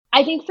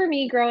I think for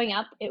me growing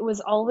up, it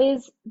was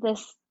always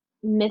this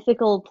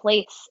mythical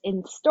place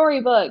in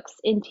storybooks,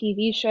 in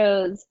TV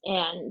shows,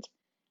 and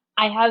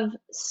I have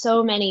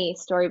so many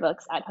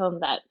storybooks at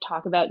home that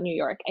talk about New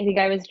York. I think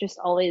I was just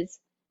always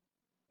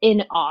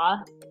in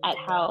awe at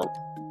how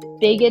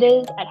big it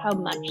is, at how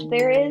much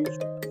there is.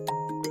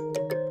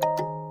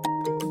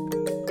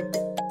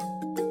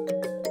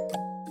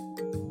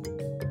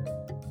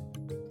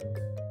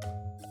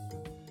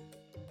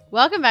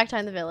 Welcome back to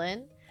I'm the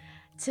Villain.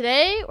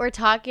 Today we're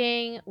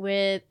talking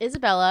with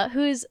Isabella,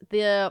 who's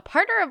the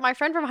partner of my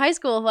friend from high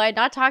school who I had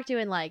not talked to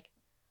in like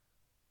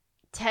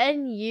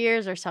 10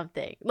 years or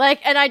something.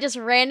 And I just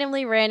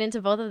randomly ran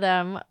into both of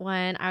them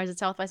when I was at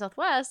South by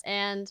Southwest.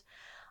 And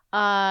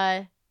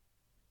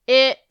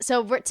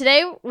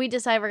today we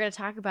decided we're going to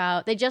talk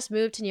about, they just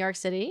moved to New York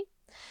City.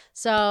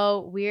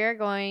 So we're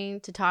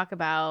going to talk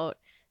about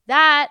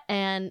that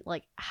and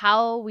like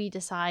how we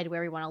decide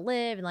where we want to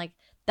live and like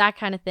that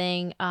kind of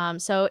thing.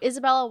 So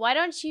Isabella, why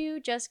don't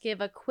you just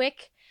give a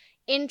quick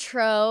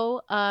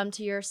intro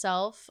to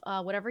yourself,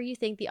 whatever you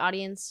think the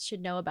audience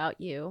should know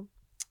about you.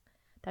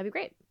 That'd be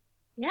great.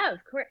 Yeah, of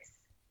course.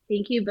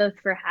 Thank you both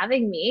for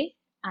having me.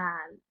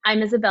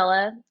 I'm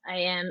Isabella. I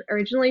am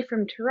originally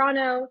from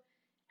Toronto.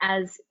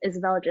 As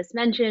Isabella just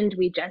mentioned,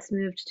 we just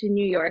moved to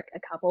New York a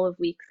couple of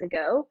weeks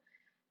ago.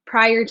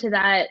 Prior to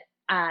that,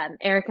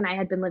 Eric and I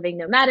had been living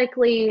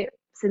nomadically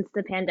since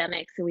the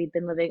pandemic. So we'd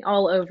been living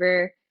all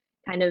over,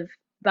 kind of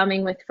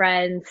bumming with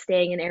friends,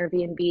 staying in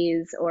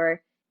Airbnbs,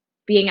 or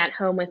being at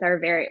home with our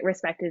very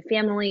respective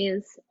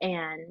families.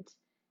 And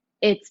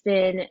it's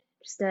been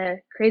just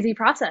a crazy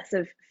process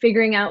of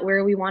figuring out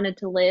where we wanted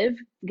to live,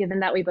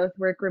 given that we both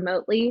work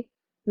remotely,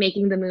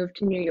 making the move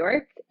to New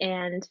York,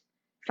 and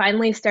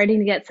finally starting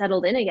to get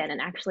settled in again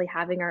and actually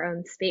having our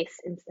own space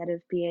instead of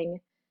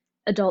being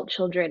adult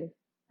children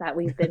that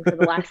we've been for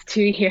the last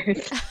 2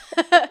 years.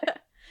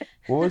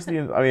 What was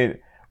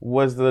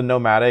was the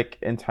nomadic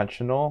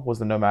intentional? Was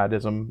the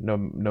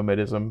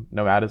nomadism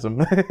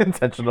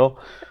intentional?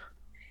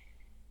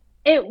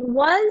 It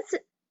was,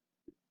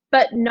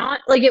 but not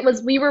like it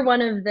was. We were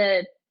one of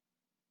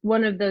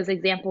those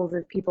examples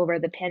of people where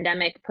the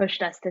pandemic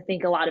pushed us to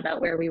think a lot about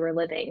where we were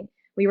living.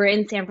 We were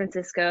in San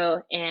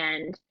Francisco,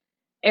 and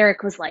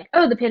Eric was like,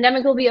 "Oh, the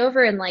pandemic will be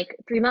over in like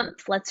 3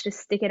 months. Let's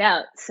just stick it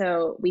out."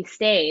 So we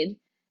stayed.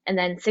 And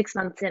then 6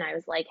 months in, I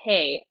was like,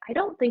 "Hey, I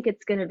don't think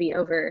it's going to be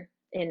over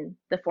in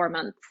the 4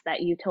 months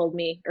that you told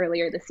me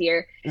earlier this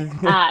year." And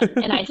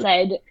I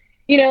said,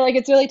 like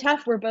it's really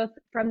tough. We're both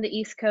from the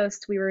East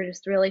Coast. We were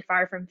just really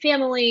far from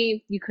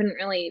family. You couldn't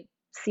really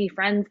see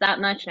friends that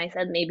much. And I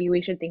said, maybe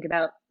we should think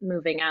about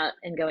moving out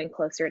and going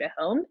closer to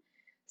home.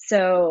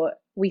 So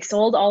we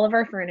sold all of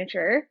our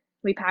furniture.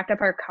 We packed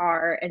up our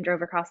car and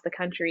drove across the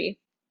country,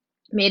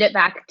 made it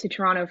back to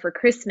Toronto for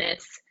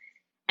Christmas.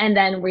 And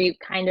then we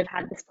kind of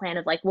had this plan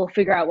of like, we'll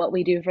figure out what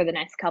we do for the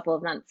next couple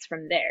of months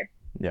from there.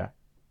 Yeah,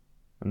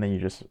 and then you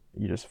just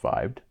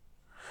vibed.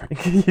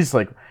 You just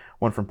like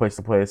went from place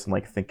to place and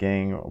like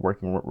thinking,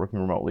 working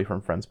remotely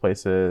from friends'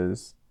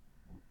 places,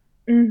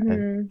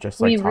 and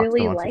just like We talked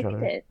really amongst each liked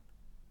other. it.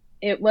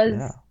 It was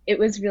Yeah. it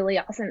was really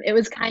awesome. It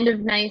was kind of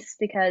nice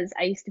because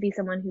I used to be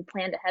someone who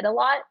planned ahead a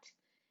lot,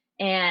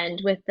 and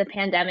with the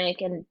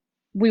pandemic and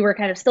we were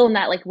kind of still in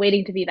that like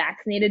waiting to be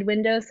vaccinated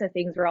window, so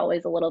things were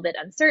always a little bit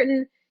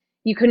uncertain.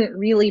 You couldn't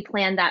really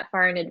plan that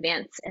far in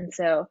advance, and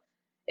so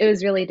it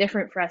was really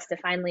different for us to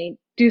finally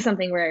do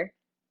something where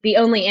the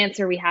only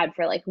answer we had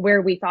for like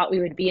where we thought we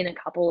would be in a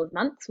couple of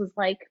months was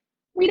like,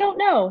 we don't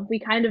know. We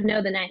kind of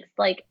know the next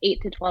like 8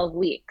 to 12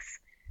 weeks.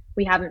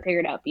 We haven't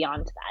figured out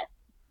beyond that.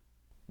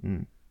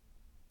 Mm.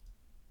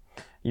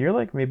 You're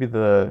like maybe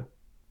the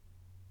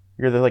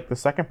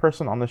second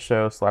person on the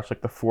show slash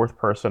like the fourth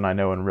person I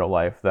know in real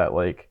life that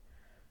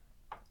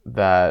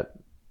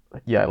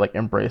yeah, like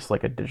embrace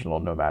like a digital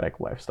nomadic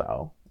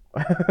lifestyle.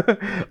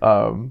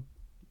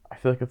 I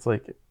feel like it's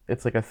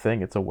like a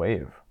thing, it's a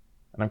wave,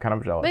 and I'm kind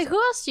of jealous. Wait,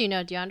 who else do you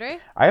know, DeAndre?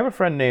 I have a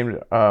friend named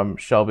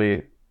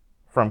Shelby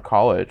from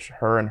college.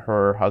 Her and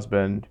her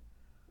husband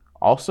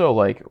also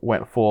like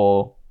went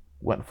full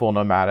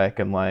nomadic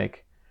and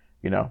like,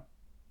 you know,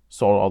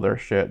 sold all their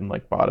shit and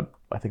like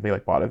I think they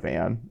like bought a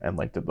van and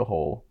like did the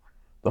whole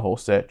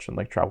sitch and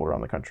like traveled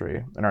around the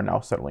country and are now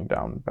settling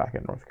down back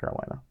in North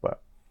Carolina.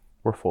 But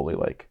we're fully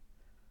like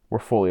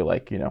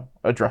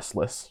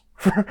addressless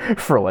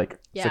for like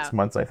Yeah. 6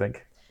 months, I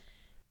think.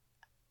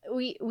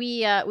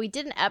 We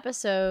did an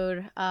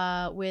episode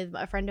with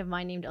a friend of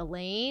mine named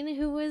Elaine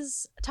who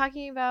was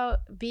talking about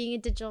being a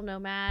digital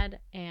nomad,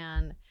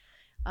 and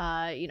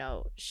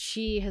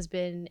she has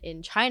been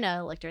in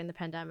China like during the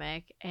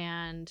pandemic,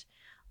 and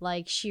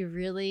like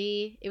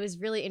it was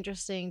really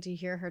interesting to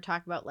hear her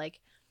talk about like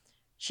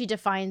she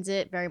defines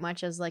it very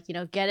much as like,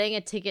 getting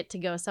a ticket to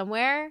go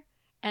somewhere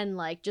and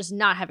like just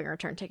not having a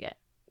return ticket,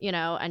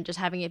 and just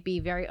having it be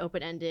very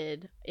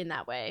open-ended in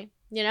that way,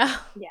 Yeah.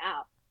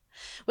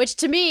 which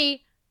to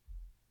me,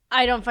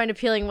 I don't find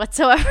appealing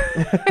whatsoever.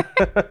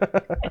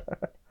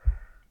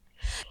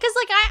 Because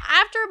like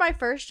after my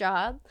first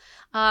job,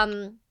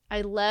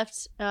 I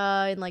left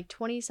in like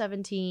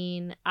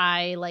 2017.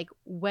 I like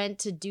went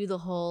to do the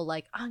whole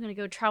like I'm gonna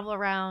go travel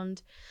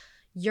around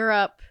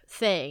Europe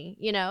thing,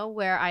 you know,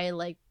 where I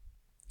like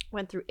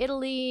went through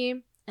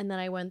Italy and then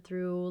I went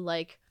through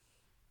like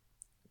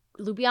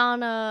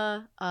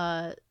Ljubljana.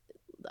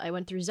 I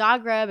went through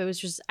Zagreb. It was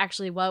just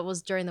actually what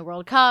was during the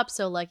World Cup,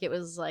 so like it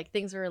was like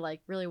things were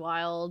like really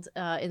wild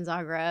in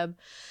Zagreb.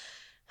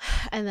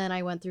 And then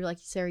I went through like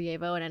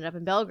Sarajevo and ended up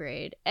in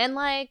Belgrade. And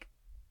like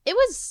it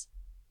was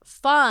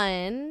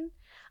fun.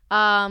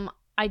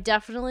 I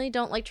definitely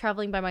don't like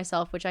traveling by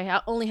myself, which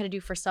only had to do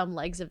for some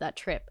legs of that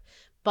trip.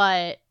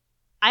 But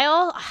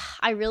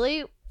I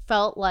really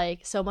felt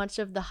like so much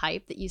of the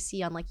hype that you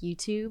see on like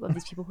YouTube of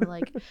these people who are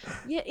like,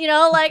 yeah, you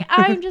know, like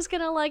I'm just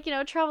gonna like, you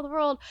know, travel the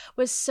world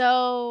was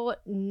so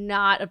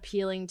not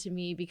appealing to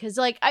me because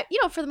like you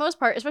know, for the most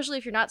part, especially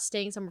if you're not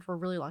staying somewhere for a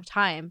really long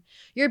time,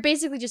 you're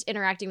basically just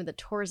interacting with the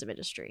tourism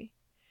industry.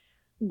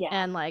 Yeah.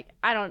 And like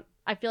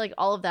I feel like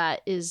all of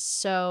that is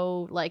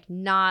so like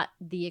not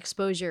the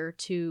exposure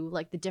to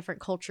like the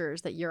different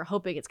cultures that you're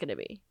hoping it's gonna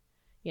be,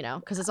 you know,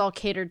 because it's all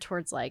catered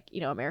towards like,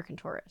 you know, American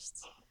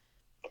tourists.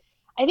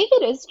 I think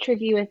it is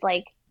tricky with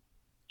like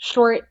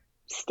short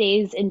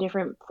stays in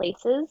different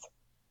places.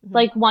 Mm-hmm.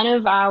 Like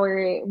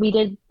we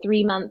did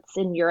 3 months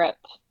in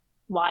Europe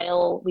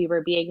while we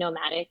were being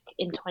nomadic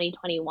in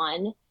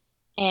 2021.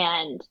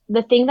 And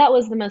the thing that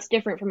was the most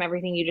different from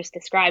everything you just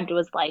described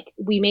was like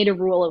we made a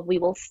rule of we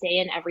will stay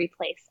in every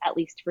place at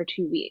least for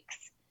 2 weeks.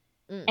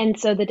 Mm. And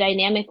so the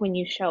dynamic when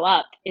you show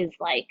up is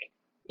like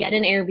get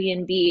an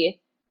Airbnb.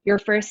 Your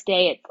first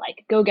day, it's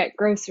like go get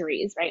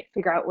groceries, right?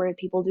 Figure out where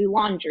people do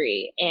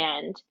laundry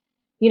and,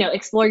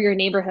 explore your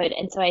neighborhood.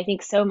 And so I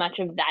think so much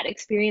of that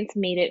experience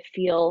made it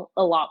feel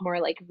a lot more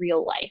like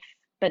real life,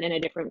 but in a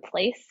different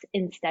place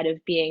instead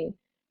of being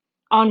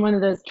on one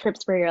of those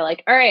trips where you're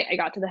like, all right, I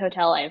got to the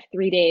hotel, I have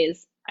 3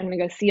 days, I'm going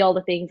to go see all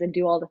the things and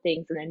do all the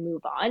things and then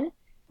move on.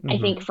 I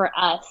Mm-hmm. think for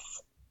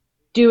us,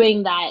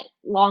 doing that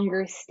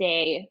longer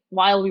stay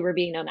while we were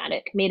being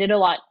nomadic made it a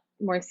lot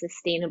more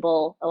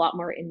sustainable, a lot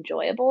more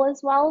enjoyable as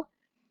well.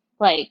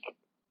 Like,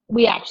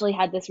 we actually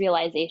had this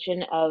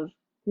realization of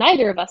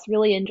neither of us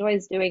really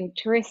enjoys doing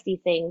touristy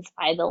things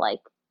by the like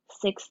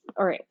sixth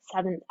or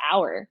seventh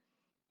hour.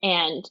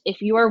 And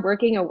if you are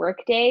working a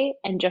work day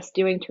and just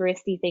doing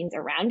touristy things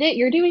around it,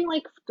 you're doing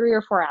like 3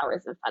 or 4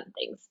 hours of fun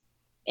things.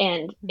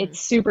 And Mm-hmm. it's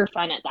super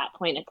fun at that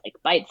point. It's like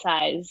bite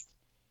sized.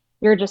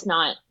 You're just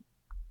not,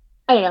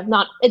 I don't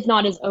know, it's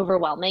not as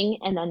overwhelming.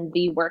 And then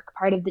the work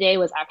part of the day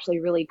was actually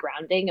really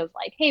grounding of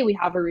like, hey, we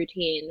have a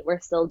routine. We're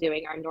still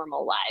doing our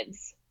normal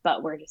lives,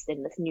 but we're just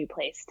in this new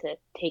place to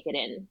take it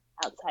in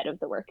outside of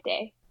the work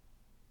day.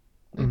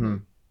 Mm-hmm. Mm-hmm.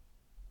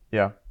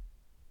 Yeah.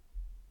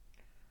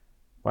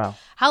 Wow.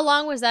 How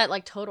long was that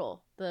like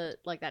total? The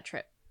like that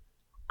trip?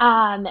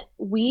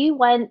 We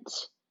went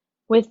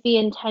with the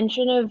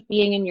intention of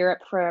being in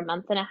Europe for a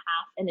month and a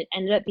half, and it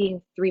ended up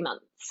being 3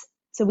 months.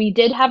 So we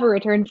did have a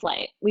return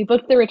flight. We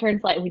booked the return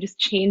flight, and we just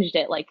changed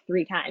it like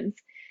 3 times.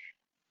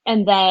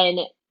 And then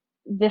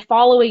the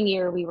following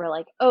year, we were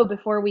like, oh,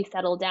 before we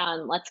settle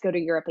down, let's go to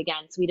Europe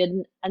again. So we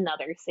did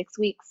another 6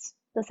 weeks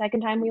the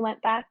second time we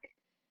went back.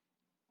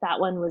 That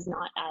one was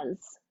not as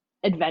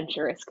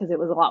adventurous because it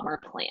was a lot more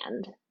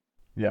planned.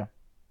 Yeah.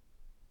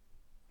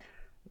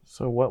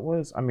 So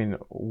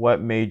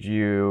what made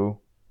you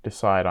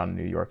decide on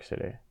New York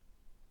City?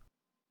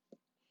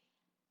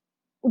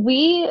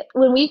 When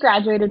we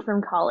graduated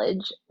from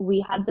college,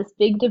 we had this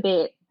big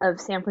debate of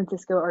San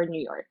Francisco or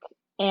New York.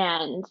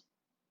 And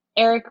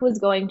Eric was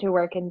going to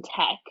work in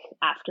tech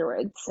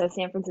afterwards. So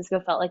San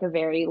Francisco felt like a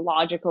very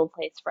logical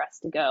place for us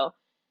to go.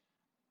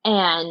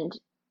 And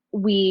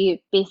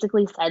we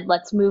basically said,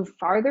 let's move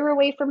farther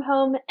away from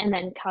home and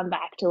then come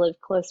back to live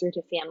closer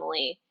to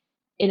family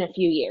in a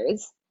few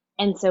years.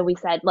 And so we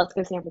said, let's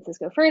go San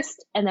Francisco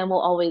first. And then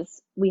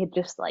we had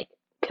just like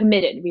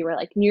committed. We were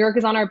like, New York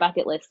is on our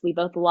bucket list. We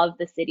both love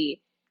the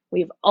city.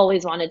 We've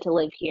always wanted to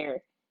live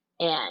here.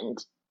 And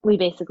we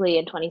basically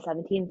in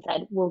 2017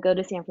 said, we'll go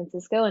to San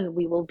Francisco and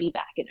we will be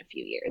back in a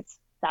few years.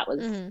 That was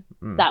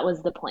Mm-hmm. Mm. that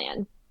was the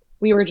plan.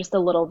 We were just a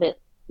little bit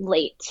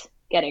late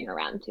getting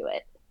around to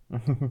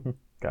it.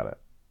 Got it.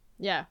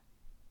 Yeah.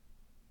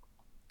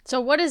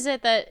 So what is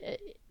it that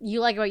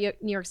you like about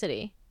New York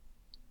City?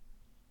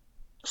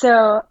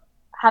 So,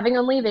 having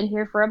only been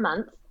here for a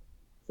month,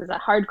 this is a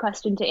hard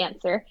question to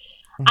answer.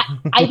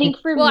 I think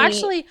for Well, me,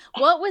 actually,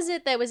 what was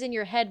it that was in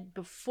your head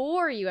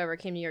before you ever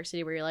came to New York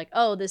City where you're like,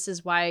 oh, this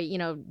is why, you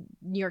know,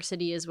 New York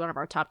City is one of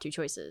our top two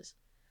choices?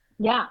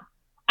 yeah,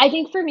 I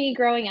think for me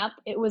growing up,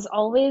 it was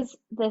always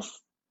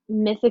this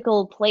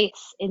mythical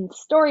place in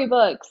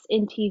storybooks,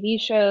 in TV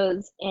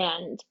shows,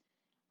 and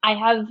I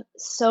have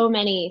so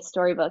many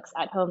storybooks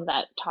at home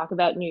that talk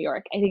about New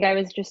York. I think I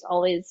was just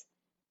always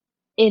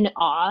in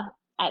awe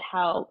at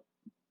how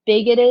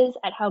big it is,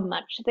 at how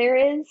much there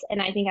is. And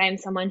I think I am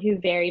someone who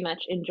very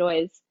much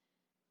enjoys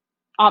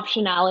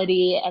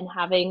optionality and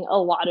having a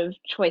lot of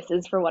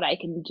choices for what I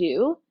can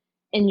do.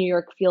 And New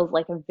York feels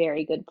like a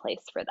very good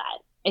place for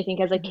that. I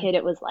think as a Mm-hmm. kid,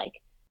 it was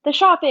like the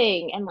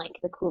shopping and like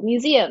the cool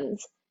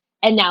museums.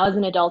 And now as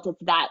an adult, it's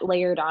that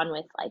layered on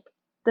with like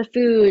the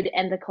food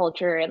and the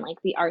culture and like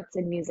the arts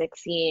and music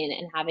scene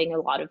and having a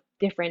lot of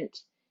different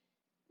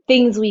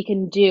things we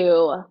can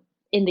do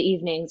in the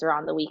evenings or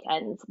on the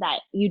weekends that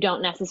you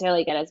don't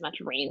necessarily get as much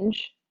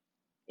range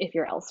if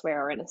you're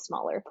elsewhere or in a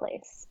smaller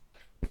place.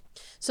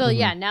 So Mm-hmm.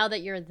 yeah, now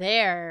that you're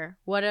there,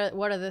 what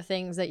are the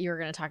things that you're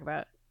going to talk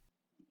about?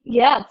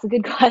 Yeah, it's a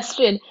good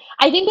question.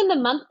 I think in the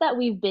month that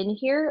we've been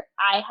here,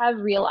 I have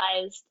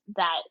realized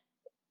that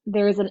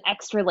there's an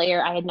extra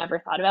layer I had never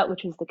thought about,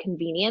 which is the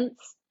convenience.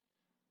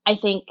 I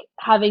think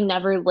having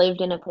never lived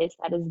in a place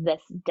that is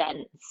this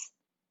dense,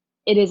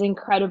 it is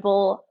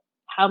incredible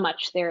how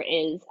much there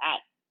is at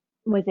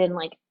within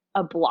like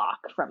a block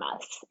from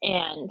us.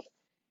 And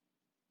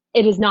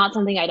it is not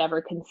something I'd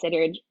ever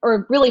considered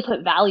or really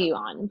put value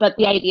on. But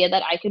the idea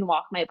that I can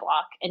walk my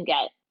block and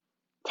get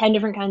 10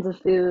 different kinds of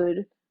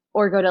food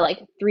or go to like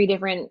three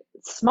different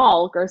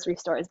small grocery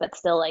stores, but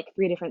still like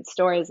three different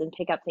stores and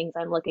pick up things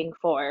I'm looking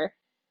for,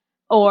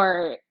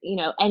 or, you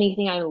know,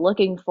 anything I'm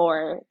looking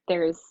for,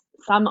 there's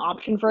some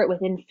option for it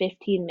within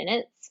 15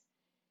 minutes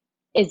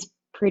is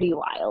pretty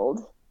wild.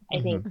 I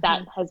Mm-hmm. think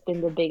that has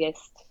been the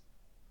biggest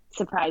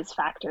surprise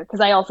factor because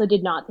I also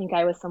did not think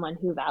I was someone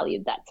who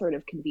valued that sort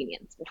of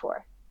convenience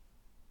before.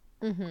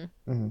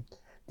 Mm-hmm. Mm-hmm.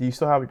 Do you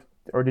still have,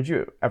 or did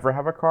you ever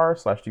have a car?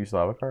 Slash, do you still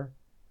have a car?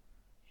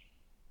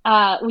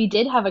 We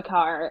did have a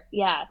car.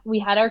 Yeah, we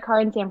had our car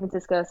in San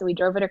Francisco, so we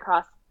drove it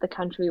across the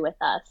country with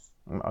us.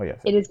 Oh yes,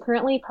 It is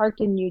currently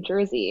parked in New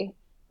Jersey.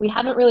 We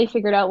haven't really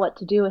figured out what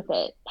to do with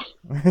it.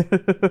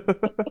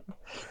 yes.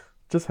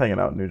 Just hanging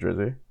out in New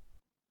Jersey.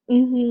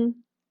 Hmm.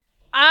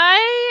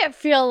 I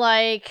feel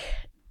like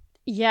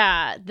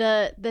yeah,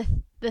 the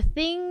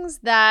things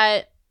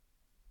that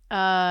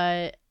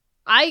I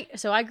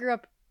grew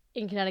up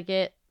in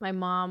Connecticut. My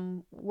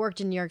mom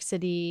worked in New York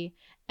City,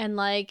 and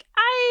like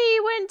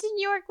I went to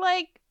New York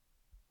like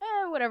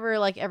whatever,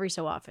 like every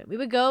so often. We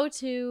would go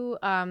to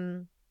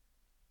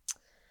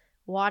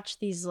watch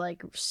these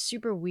like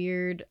super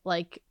weird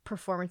like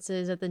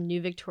performances at the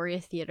New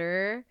Victoria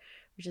Theater,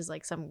 which is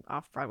like some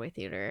off-Broadway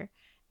theater.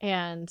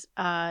 And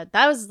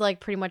that was like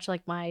pretty much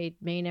like my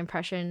main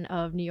impression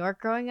of New York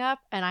growing up.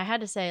 And I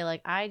had to say,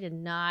 like, I did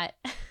not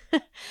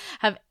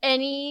have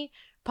any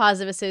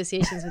positive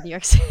associations with New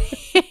York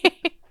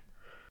City.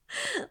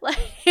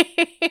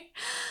 like,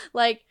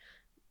 like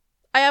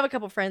I have a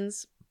couple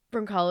friends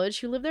from college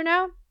who live there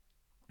now,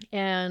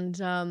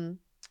 and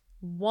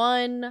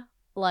one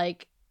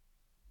like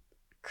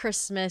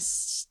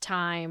Christmas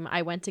time,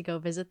 I went to go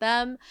visit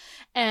them,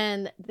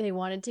 and they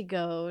wanted to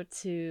go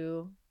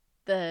to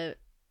the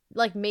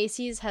like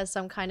Macy's has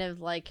some kind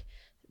of like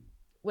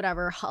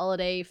whatever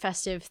holiday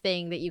festive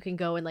thing that you can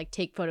go and like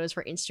take photos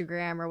for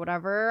Instagram or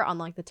whatever on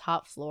like the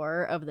top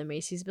floor of the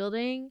Macy's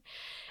building.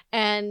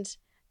 And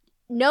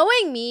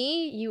knowing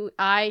me,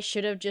 I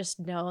should have just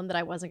known that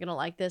I wasn't gonna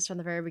like this from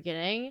the very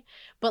beginning.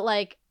 But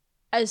like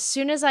as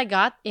soon as I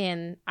got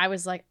in, I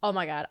was like, oh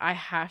my god, I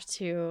have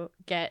to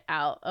get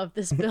out of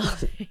this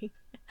building.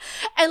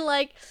 And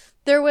like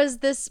there was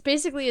this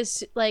basically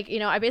is like, you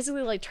know, I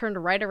basically like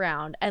turned right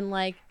around, and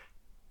like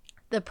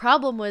the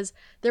problem was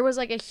there was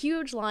like a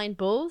huge line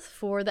both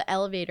for the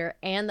elevator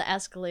and the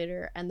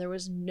escalator, and there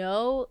was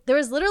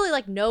literally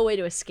like no way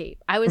to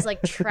escape. I was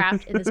like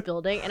trapped in this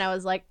building, and I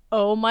was like,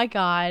 oh my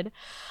god,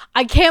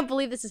 I can't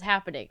believe this is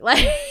happening.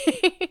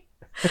 Like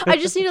I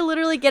just need to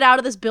literally get out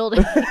of this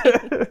building.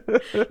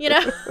 You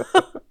know.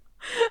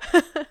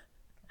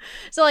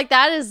 So like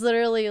that is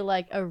literally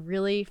like a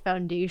really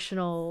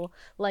foundational,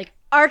 like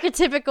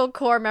archetypical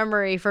core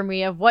memory for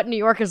me of what New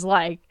York is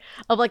like,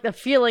 of like the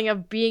feeling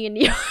of being in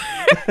New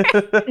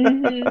York.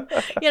 Hmm.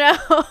 You know.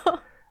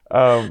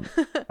 um,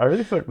 I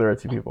really feel like there are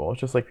two people.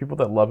 It's just like people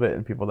that love it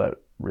and people that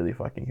really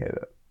fucking hate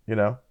it. You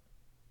know.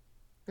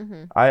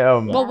 Mm-hmm. I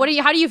Well,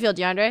 Yeah. how do you feel,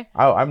 DeAndre?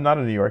 I'm not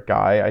a New York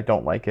guy. I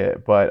don't like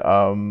it, but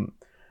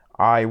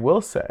I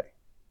will say,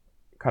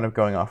 kind of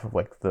going off of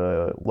like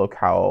the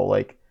locale,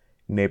 like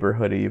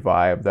neighborhoody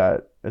vibe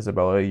that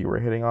Isabella you were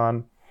hitting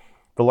on.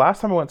 The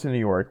last time I went to New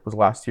York was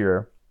last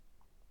year,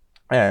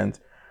 and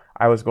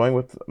I was going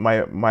with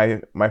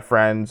my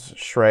friends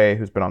Shrey,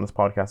 who's been on this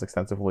podcast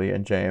extensively,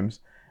 and James,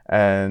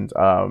 and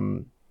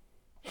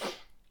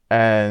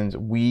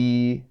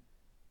we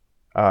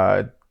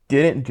uh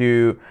didn't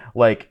do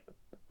like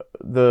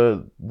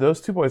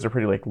those two boys are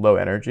pretty like low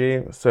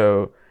energy,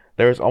 so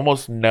there's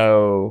almost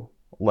no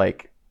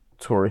like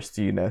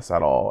touristiness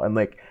at all. And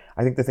like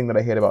I think the thing that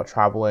I hate about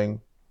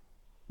traveling,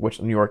 which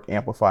New York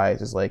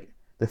amplifies, is like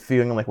the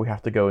feeling like we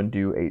have to go and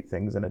do 8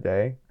 things in a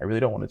day. I really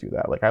don't want to do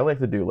that. Like I like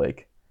to do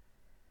like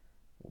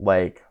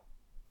One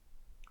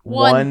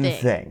one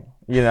thing. thing,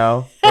 you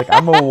know? Like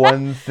I'm a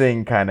one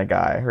thing kind of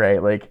guy,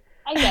 right? Like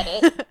I get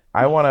it.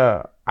 I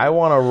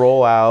wanna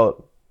roll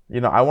out, you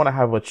know, I wanna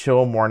have a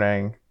chill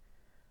morning.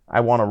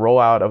 I wanna roll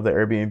out of the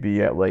Airbnb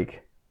at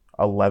like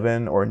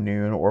 11 or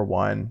noon or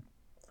 1.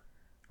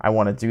 I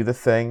wanna do the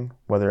thing,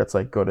 whether it's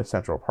like go to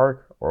Central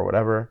Park or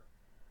whatever,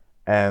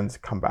 and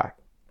come back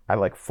at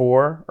like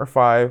 4 or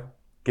 5,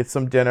 get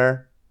some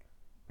dinner,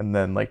 and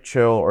then like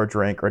chill or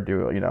drink or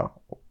do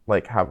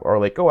like have or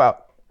like go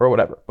out or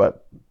whatever.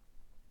 But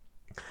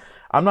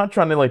I'm not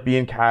trying to like be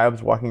in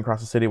cabs walking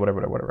across the city,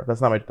 whatever.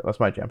 That's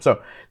my jam.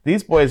 So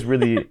these boys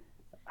really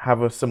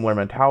have a similar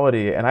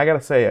mentality, and I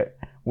gotta say,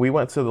 we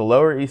went to the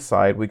Lower East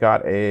Side. We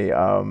got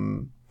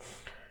an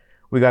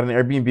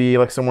Airbnb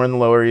like somewhere in the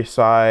Lower East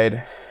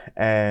Side,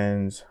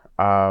 and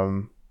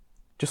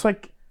just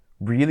like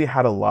really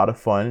had a lot of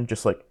fun,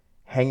 just like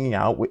hanging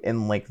out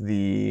in like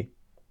the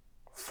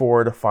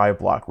 4 to 5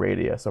 block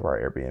radius of our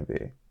Airbnb.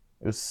 It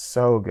was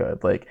so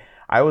good. Like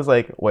I was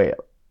like, wait,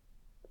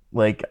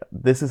 like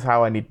this is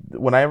how I need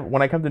when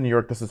I come to New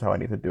York, this is how I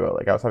need to do it.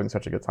 Like I was having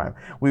such a good time.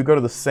 We would go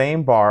to the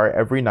same bar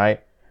every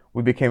night.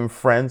 We became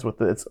friends with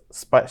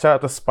shout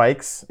out to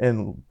Spikes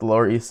in the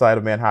Lower East Side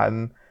of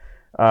Manhattan.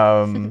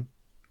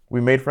 We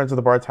made friends with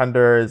the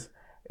bartenders.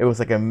 It was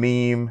like a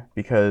meme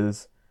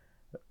because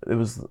it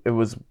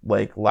was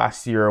like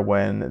last year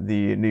when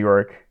the New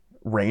York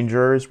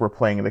Rangers were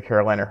playing the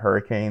Carolina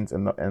Hurricanes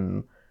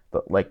in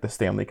like the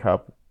Stanley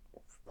Cup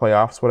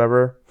playoffs,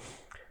 whatever.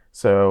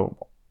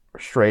 So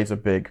Stray's a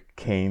big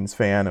Canes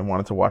fan and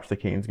wanted to watch the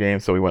Canes game,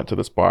 so we went to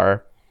this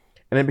bar,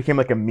 and it became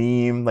like a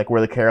meme, like we're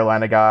the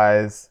Carolina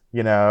guys,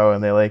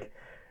 and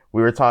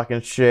we were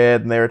talking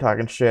shit and they were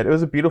talking shit. It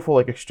was a beautiful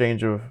like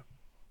exchange of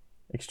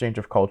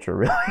culture,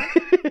 really.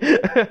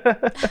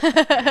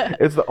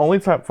 It's the only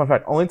time, fun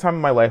fact, only time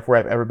in my life where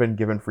I've ever been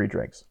given free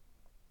drinks.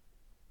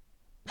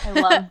 I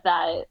love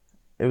that.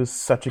 It was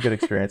such a good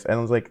experience, and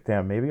I was like,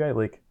 damn, maybe I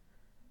like,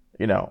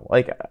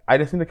 like I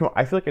just need to.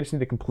 I feel like I just need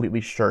to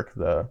completely shirk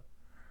the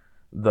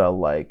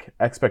like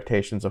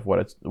expectations of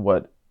what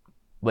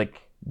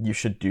like you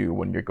should do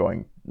when you're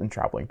going and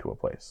traveling to a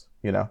place.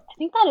 I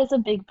think that is a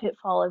big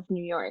pitfall of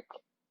New York.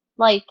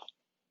 Like,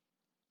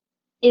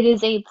 it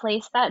is a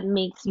place that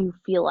makes you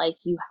feel like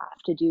you have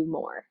to do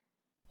more.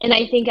 And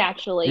I think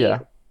actually, Yeah.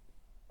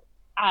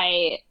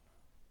 I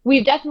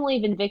we've definitely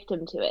been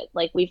victim to it.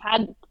 Like we've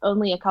had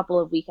only a couple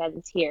of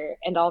weekends here,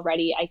 and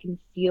already I can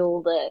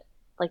feel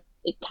like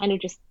it kind of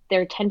just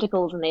their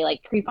tentacles, and they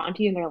like creep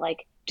onto you, and they're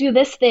like, do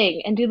this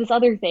thing and do this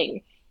other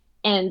thing.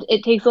 And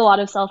it takes a lot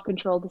of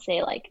self-control to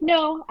say like,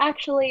 no,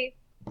 actually,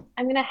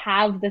 I'm gonna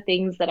have the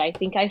things that I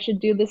think I should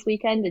do this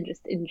weekend and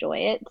just enjoy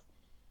it.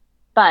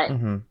 But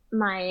Mm-hmm.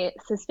 my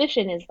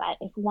suspicion is that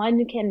if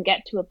one can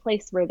get to a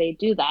place where they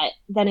do that,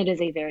 then it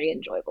is a very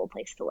enjoyable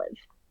place to live.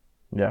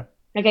 Yeah.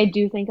 Like, I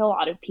do think a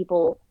lot of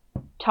people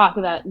talk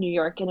about New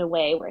York in a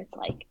way where it's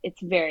like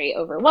it's very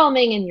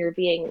overwhelming and you're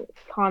being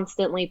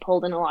constantly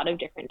pulled in a lot of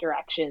different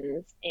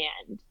directions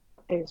and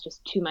there's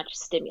just too much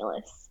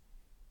stimulus.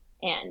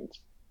 And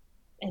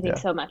I think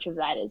Yeah. so much of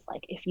that is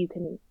like if you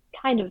can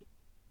kind of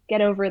get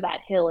over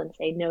that hill and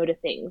say no to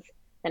things,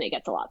 then it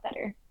gets a lot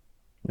better.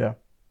 Yeah.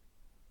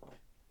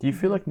 Do you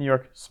feel Mhm. like New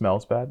York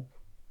smells bad?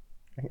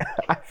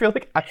 I feel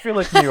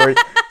like New York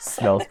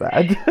smells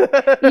bad.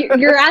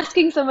 You're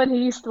asking someone who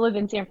used to live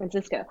in San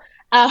Francisco.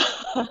 I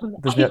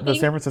Does think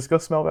San Francisco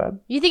smell bad?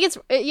 You think it's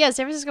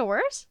San Francisco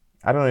worse?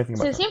 I don't know anything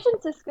about so. San San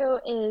Francisco.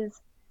 Francisco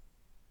is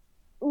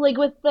like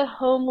with the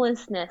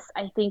homelessness.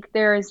 I think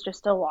there is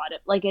just a lot of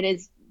like it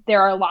is.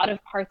 There are a lot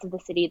of parts of the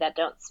city that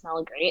don't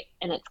smell great,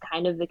 and it's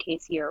kind of the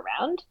case year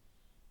round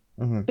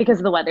Mm-hmm.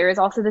 because the weather is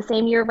also the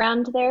same year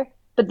round there.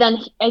 But then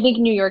I think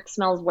New York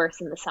smells worse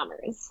in the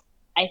summers.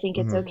 I think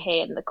it's Mm-hmm.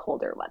 okay in the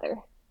colder weather.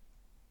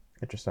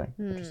 Interesting.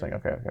 Interesting. Hmm.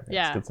 Okay. It's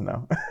Yeah. good to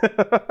know.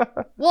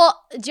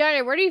 Well,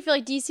 DeAndre, where do you feel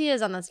like DC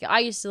is on that scale? I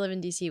used to live in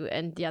DC,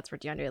 and yeah, that's where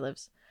DeAndre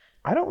lives.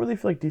 I don't really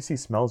feel like DC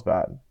smells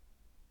bad.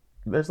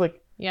 There's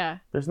like, Yeah.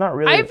 there's not I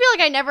really, feel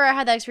like I never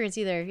had that experience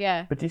either.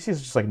 Yeah. but DC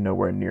is just like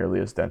nowhere nearly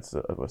as dense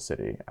of a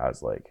city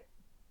as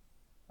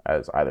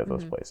either of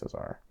those Mhm. places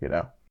are.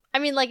 I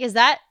mean, like, is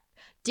that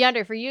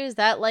DeAndre for you? Is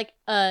that like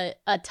a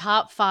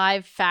top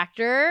 5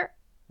 factor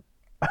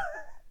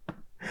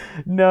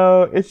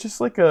No, it's just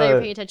like that you're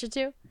paying attention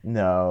to?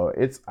 no,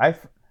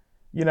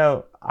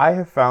 I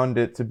have found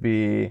it to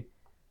be,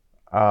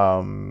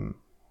 um,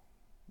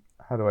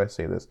 how do I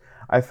say this?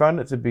 I found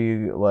it to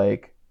be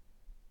like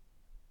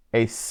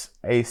a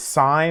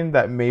sign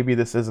that maybe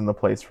this isn't the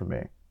place for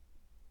me.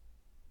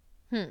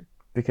 Hmm.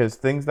 Because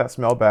things that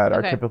smell bad are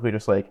Okay. typically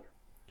just like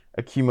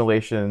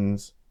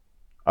accumulations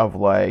of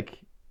like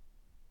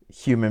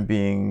human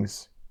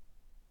beings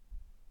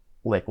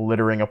like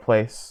littering a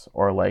place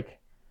or like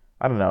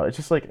I don't know. It's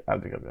just like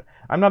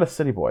I'm not a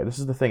city boy. This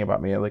is the thing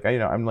about me. Like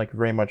I'm like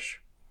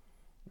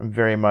I'm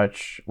very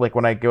much like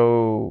when I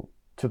go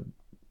to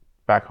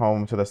back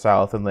home to the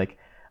south and like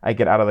I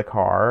get out of the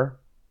car,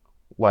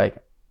 like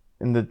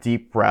in the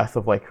deep breath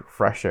of like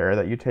fresh air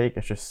that you take,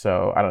 it's just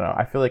so I don't know.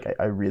 I feel like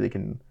I really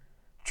can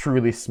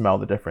truly smell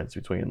the difference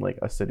between like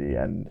a city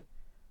and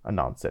a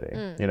non-city.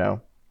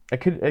 Mm. It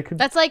could.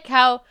 That's like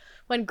how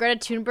when Greta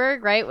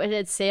Thunberg, right, when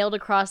it sailed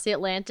across the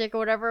Atlantic or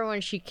whatever,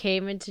 when she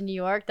came into New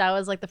York, that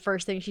was like the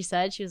first thing she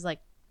said. She was like,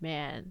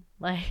 "Man,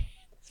 like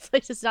this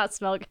place does not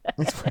smell good."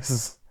 These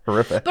places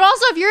Horrific. But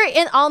also, if you're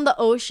in on the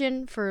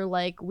ocean for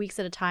like weeks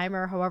at a time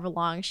or however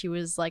long she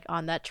was like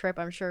on that trip,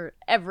 I'm sure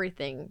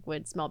everything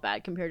would smell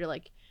bad compared to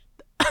like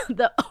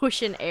the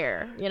ocean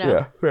air, you know?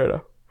 Yeah, fair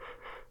enough.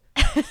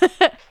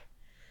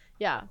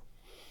 Yeah.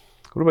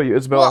 What about you,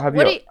 Isabella? Well, Have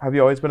what do you you, have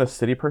you always been a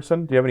city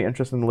person? Do you have any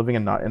interest in living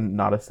in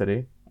not a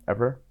city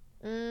ever?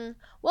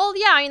 well,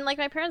 yeah, I mean, like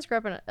my parents grew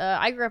up in,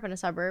 I grew up in a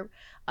suburb,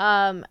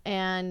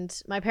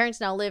 and my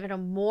parents now live in a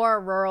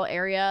more rural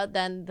area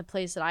than the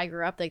place that I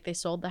grew up. Like they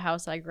sold the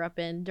house that I grew up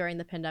in during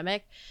the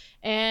pandemic,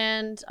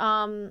 and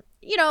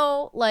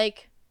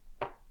like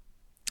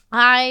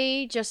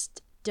I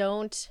just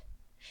don't.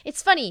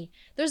 It's funny.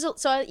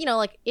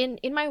 Like in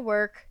my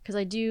work, because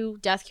I do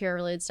death care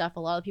related stuff. A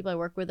lot of the people I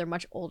work with are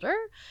much older,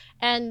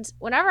 and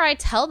whenever I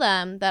tell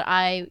them that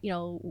I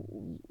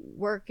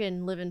work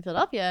and live in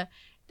Philadelphia,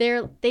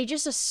 they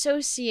just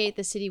associate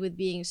the city with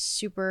being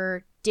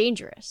super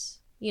dangerous.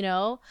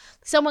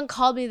 Someone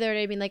called me the other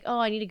day being like, "Oh,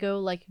 I need to go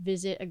like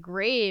visit a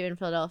grave in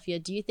Philadelphia.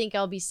 Do you think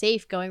I'll be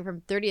safe going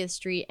from 30th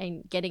Street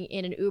and getting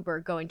in an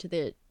Uber going to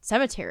the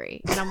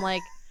cemetery?" And I'm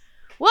like,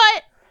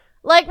 "What?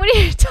 Like, what are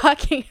you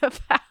talking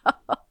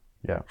about?"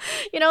 Yeah.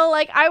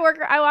 Like I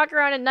walk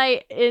around at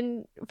night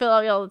in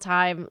Philadelphia all the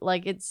time.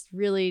 Like it's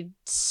really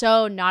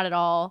so not at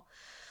all.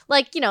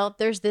 Like,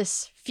 there's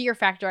this fear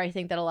factor I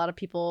think that a lot of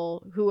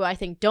people who I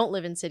think don't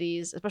live in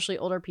cities, especially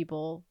older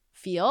people,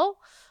 feel.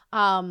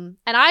 And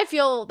I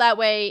feel that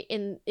way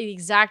in the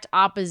exact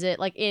opposite,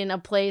 like in a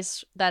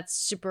place that's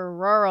super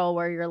rural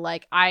where you're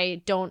like,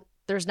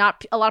 there's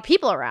not a lot of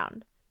people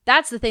around.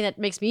 That's the thing that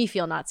makes me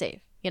feel not safe,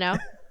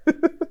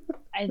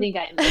 I think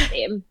I'm the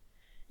same.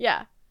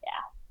 Yeah.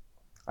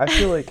 I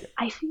feel like.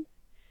 I feel,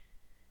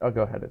 Oh,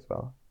 go ahead,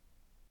 Isabella.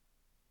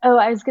 oh,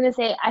 I was gonna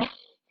say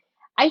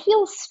I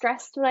feel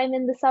stressed when I'm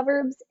in the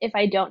suburbs if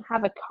I don't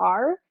have a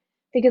car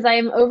because I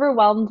am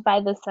overwhelmed by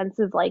the sense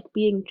of like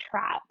being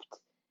trapped.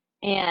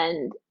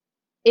 And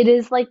it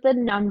is like the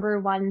number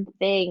one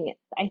thing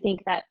I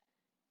think that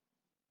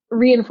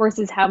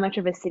reinforces how much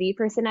of a city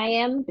person I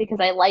am because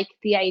I like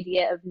the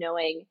idea of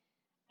knowing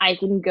I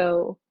can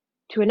go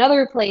to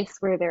another place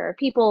where there are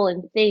people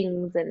and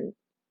things and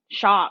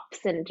shops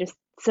and just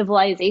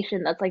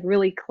civilization that's like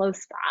really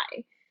close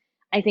by.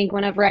 I think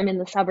whenever I'm in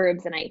the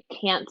suburbs and I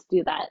can't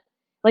do that,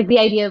 like the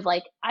idea of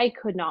like I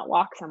could not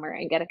walk somewhere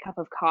and get a cup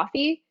of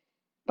coffee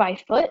by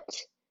foot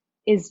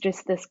is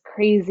just this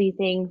crazy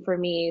thing for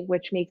me,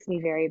 which makes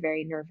me very,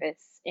 very nervous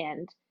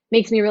and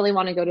makes me really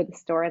want to go to the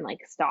store and like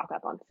stock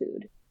up on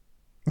food.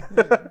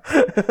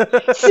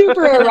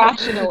 Super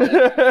irrationally.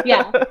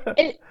 Yeah.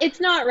 It's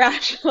not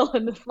rational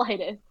in the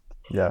slightest.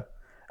 Yeah,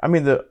 I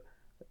mean the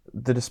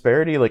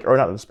disparity, like, or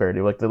not the disparity,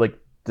 like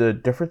the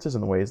differences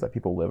in the ways that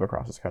people live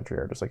across this country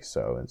are just like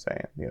so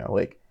insane.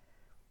 Like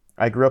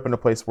I grew up in a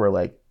place where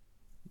like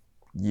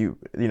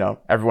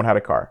everyone had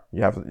a car.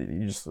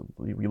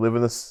 We live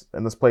in this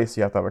place.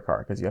 You have to have a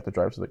car because you have to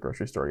drive to the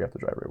grocery store. You have to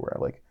drive everywhere.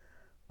 Like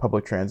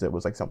public transit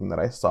was like something that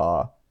I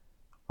saw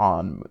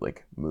on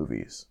like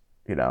movies,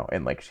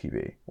 and like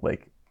TV,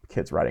 like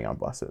kids riding on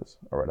buses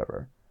or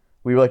whatever.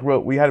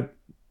 We had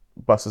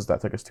buses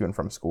that took us to and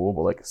from school,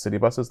 but like city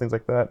buses, things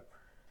like that,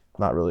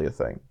 not really a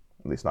thing.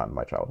 At least not in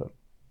my childhood.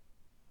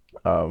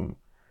 Um,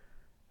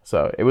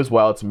 so it was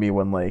wild to me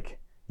when like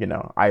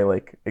I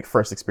like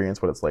first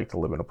experienced what it's like to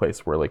live in a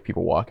place where like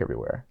people walk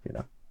everywhere.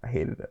 I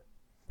hated it.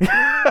 You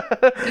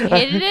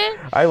hated it?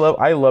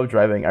 I love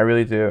driving. I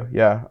really do.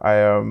 Yeah.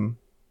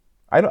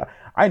 I don't.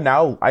 I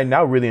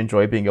now really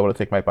enjoy being able to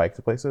take my bike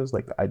to places.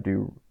 Like I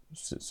do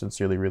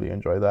sincerely really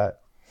enjoy that.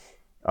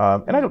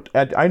 And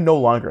I no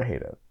longer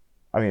hate it.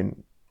 I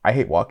mean, I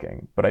hate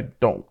walking, but I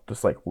don't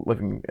dislike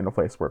living in a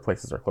place where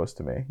places are close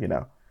to me.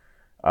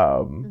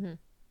 Um,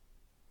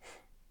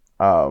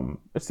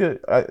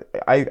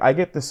 I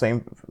get the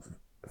same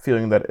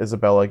feeling that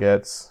Isabella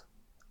gets.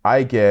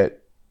 I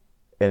get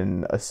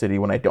in a city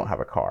when I don't have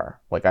a car.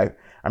 Like I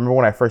remember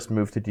when I first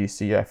moved to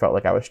DC, I felt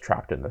like I was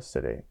trapped in this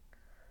city,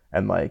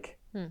 and like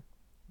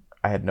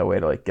I had no way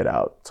to like get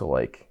out to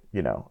like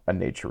a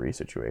naturey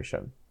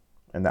situation,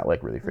 and that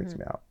like really freaks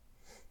me out.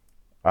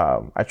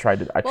 I tried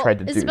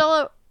to do.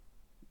 Isabella,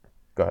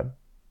 Go ahead.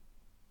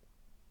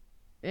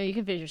 you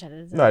can finish your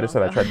sentence. No, I just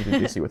said I tried to do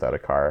DC without a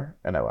car,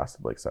 and I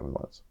lasted like 7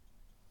 months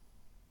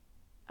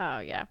Oh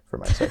yeah. for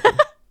my safety.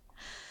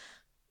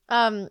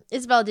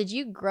 Isabel, did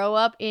you grow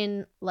up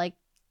in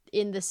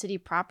the city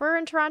proper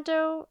in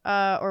Toronto,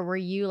 or were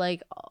you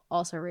like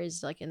also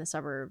raised like in the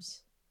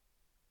suburbs?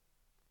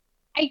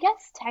 I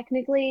guess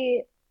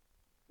technically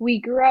I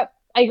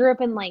grew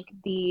up in like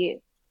the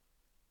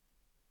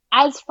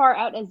as far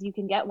out as you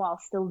can get while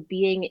still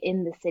being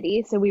in the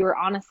city. So we were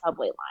on a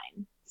subway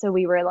line. So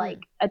we were like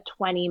a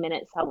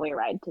 20-minute subway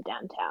ride to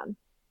downtown.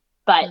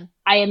 But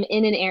I am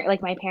in an area,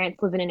 like my parents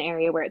live in an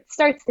area where it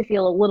starts to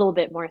feel a little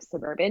bit more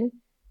suburban.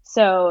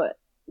 So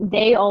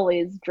they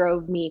always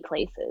drove me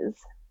places.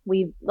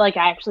 I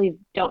actually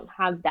don't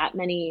have that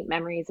many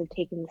memories of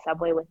taking the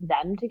subway with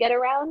them to get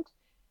around.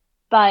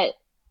 But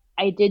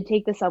I did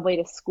take the subway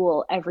to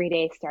school every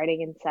day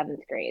starting in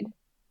seventh grade.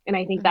 And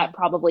I think Mm-hmm. that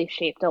probably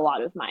shaped a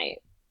lot of my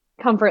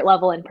comfort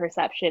level and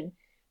perception,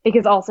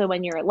 because also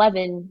when you're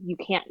 11, you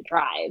can't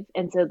drive.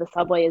 And so the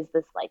subway is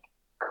this like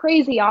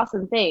crazy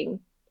awesome thing.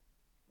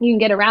 You can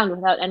get around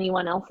without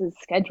anyone else's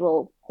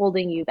schedule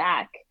holding you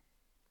back.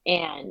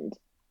 And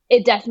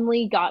it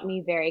definitely got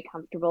me very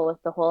comfortable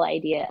with the whole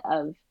idea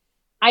of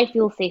I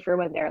feel safer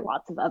when there are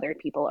lots of other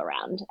people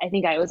around. I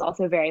think I was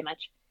also very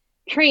much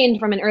trained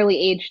from an early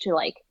age to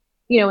like,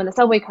 when the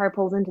subway car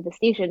pulls into the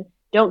station,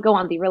 don't go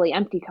on the really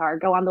empty car,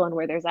 go on the one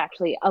where there's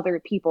actually other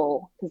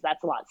people because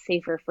that's a lot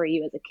safer for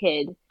you as a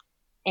kid.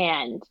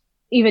 And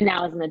even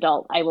now as an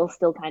adult, I will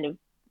still kind of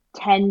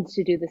tend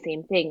to do the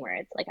same thing where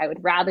it's like I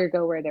would rather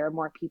go where there are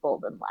more people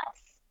than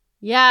less.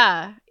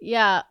 Yeah,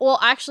 yeah. Well,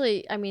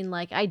 actually, I mean,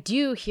 like, I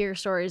do hear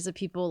stories of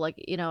people,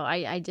 like,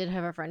 I did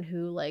have a friend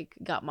who, like,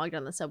 got mugged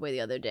on the subway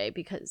the other day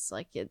because,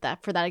 like,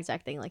 that for that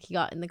exact thing, like, he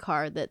got in the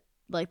car that,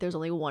 like, there's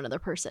only one other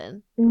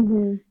person,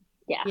 Mm-hmm.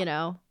 Yeah. you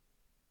know?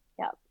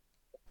 Yeah.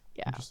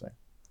 Yeah. Interesting.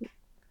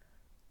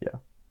 Yeah.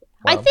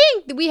 I Wow.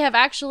 think we have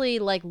actually,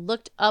 like,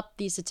 looked up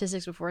these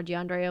statistics before,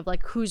 DeAndre, of,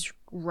 like, who's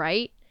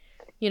right,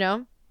 you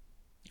know?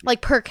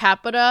 Like, per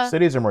capita.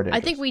 Cities are more I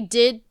dangerous. think we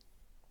did.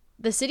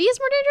 The city is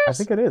more I dangerous?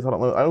 think it is.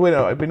 Hold on. Wait,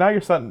 no. But now you're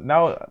son.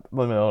 Now,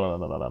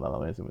 no.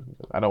 Let me see.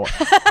 I don't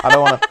want. I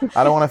don't want to.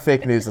 I don't want to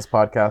fake news this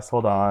podcast.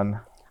 Hold on.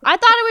 I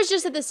thought it was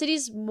just that the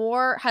city's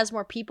has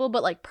more people,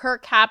 but like per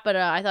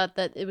capita, I thought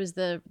that it was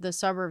the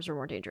suburbs were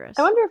more dangerous.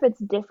 I wonder if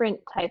it's different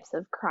types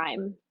of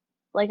crime.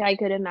 Like I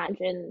could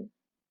imagine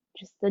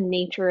just the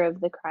nature of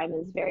the crime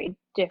is very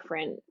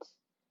different.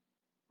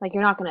 Like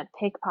you're not going to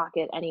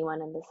pickpocket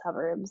anyone in the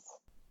suburbs.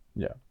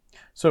 Yeah.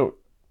 So,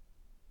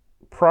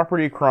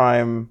 property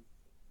crime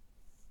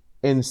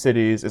in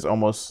cities is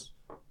almost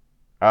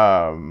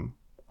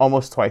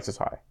twice as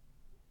high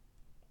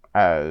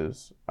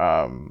as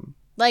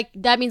Like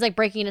that means like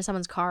breaking into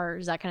someone's car,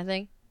 is that kind of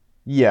thing?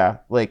 yeah,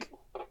 like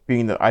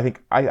being the I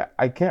think I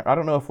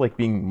don't know if like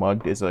being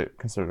mugged is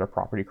considered a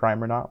property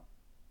crime or not,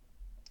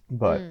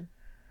 but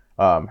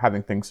Mm.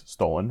 having things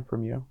stolen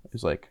from you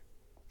is like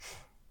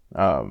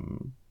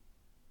um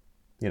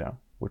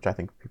which I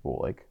think people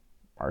like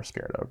are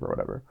scared of or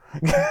whatever.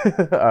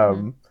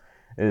 Mm-hmm.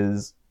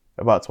 Is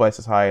about twice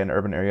as high in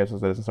urban areas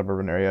as it is in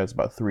suburban areas,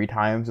 about 3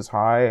 times as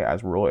high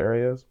as rural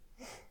areas.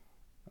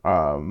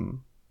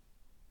 Um,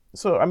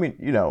 so I mean,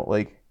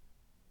 like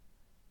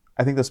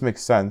I think this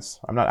makes sense.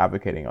 I'm not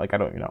advocating like I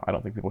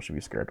don't think people should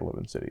be scared to live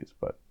in cities,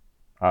 but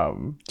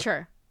um,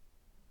 Sure.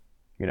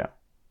 you know,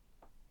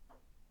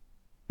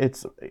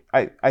 it's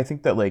I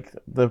think that like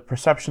the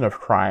perception of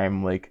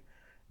crime like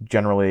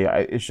generally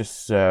is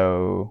just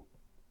so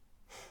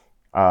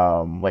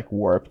like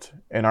warped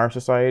in our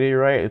society,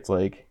 right? It's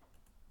like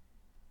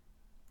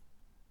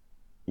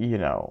you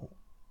know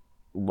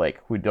like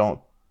we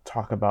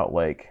talk about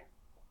like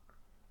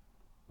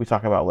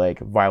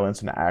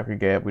violence in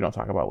aggregate. We don't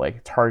talk about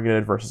like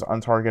targeted versus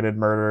untargeted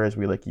murders.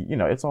 We like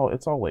it's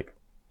all like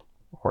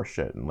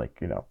horseshit and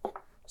like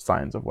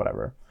signs of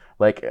whatever.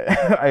 Like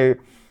I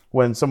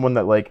when someone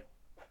that like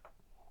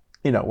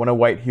when a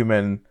white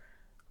human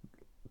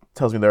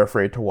tells me they're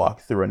afraid to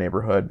walk through a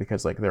neighborhood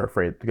because like they're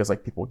afraid because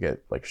like people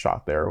get like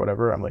shot there or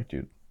whatever. I'm like,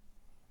 dude,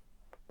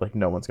 like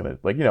no one's gonna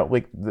like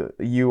like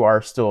you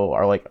are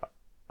like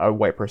a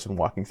white person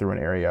walking through an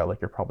area,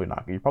 like you're probably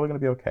gonna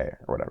be okay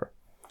or whatever.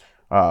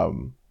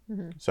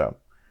 Mm-hmm. So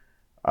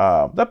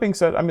that being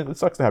said, I mean it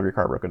sucks to have your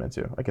car broken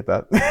into. I get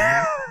that.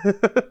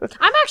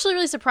 I'm actually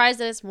really surprised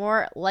that it's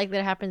more likely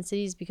to happen in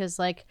cities because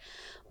like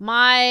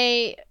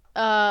my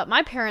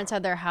parents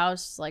had their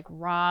house like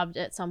robbed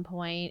at some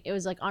point. It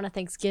was like on a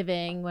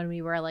Thanksgiving when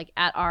we were like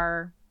at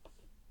our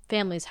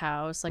family's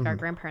house, like our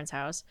grandparents'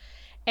 house.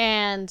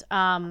 And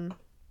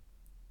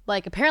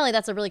like apparently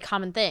that's a really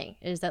common thing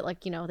is that like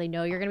they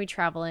know you're going to be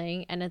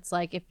traveling, and it's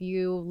like if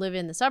you live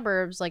in the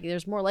suburbs, like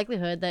there's more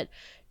likelihood that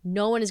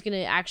no one is going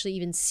to actually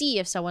even see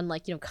if someone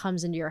like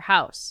comes into your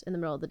house in the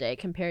middle of the day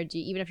compared to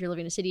even if you're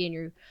living in a city and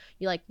you're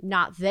like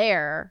not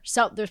there,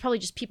 so there's probably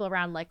just people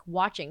around like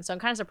watching. So I'm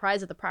kind of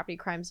surprised that the property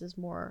crimes is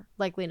more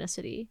likely in a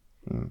city.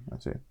 I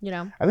see.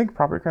 I think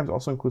property crimes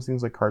also includes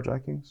things like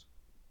carjackings,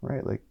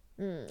 right? Like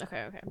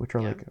okay which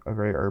are yeah. like a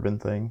very urban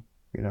thing,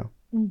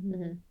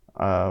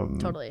 Mm-hmm.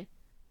 Totally.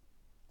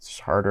 It's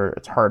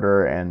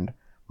harder and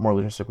more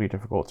logistically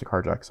difficult to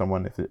carjack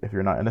someone if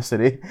you're not in a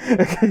city.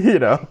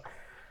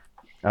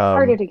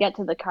 Harder to get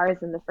to the cars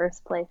in the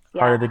first place.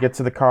 Yeah. Harder to get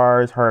to the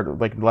cars,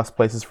 like less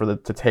places for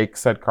to take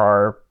said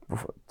car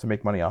to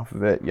make money off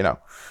of it.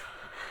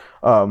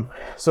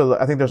 So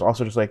I think there's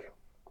also just like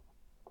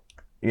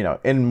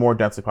in more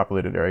densely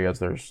populated areas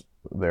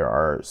there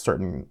are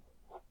certain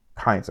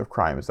kinds of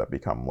crimes that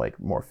become like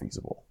more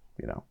feasible.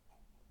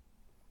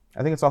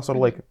 I think it's also to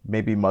like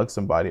maybe mug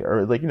somebody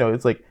or like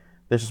it's like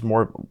there's just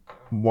more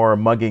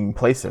mugging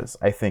places,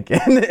 I think,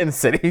 in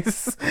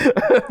cities.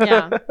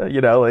 Yeah.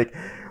 Like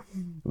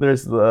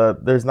there's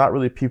not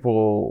really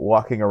people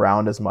walking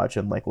around as much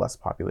in like less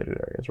populated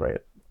areas, right?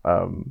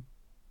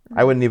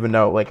 I wouldn't even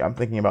know, like I'm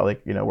thinking about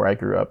like where I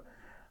grew up,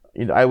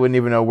 I wouldn't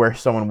even know where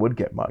someone would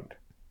get mugged.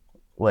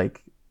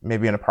 Like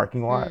maybe in a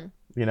parking lot,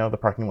 Mm. the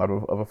parking lot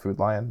of a Food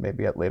Lion.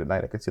 Maybe at late at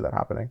night, I could see that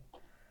happening.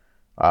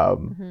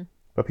 Um, Mm-hmm.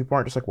 but people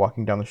aren't just like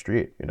walking down the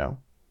street.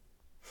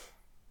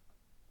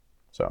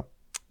 So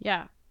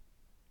Yeah,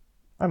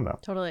 I don't know.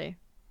 totally.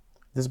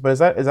 But is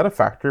that a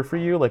factor for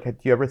you? Like, do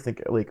you ever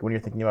think like when you're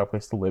thinking about a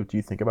place to live, do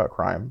you think about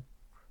crime?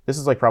 This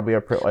is like probably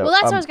Well,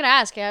 that's what I was gonna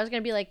ask. I was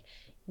gonna be like,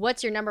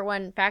 what's your number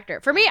one factor?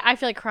 For me, I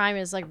feel like crime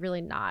is like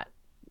really not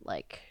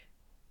like,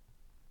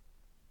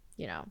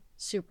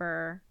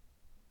 super.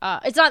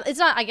 It's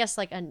not. I guess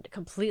like a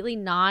completely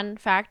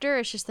non-factor.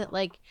 It's just that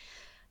like,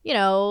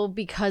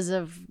 because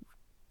of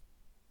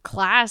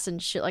class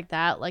and shit like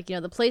that, like,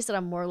 the place that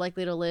I'm more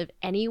likely to live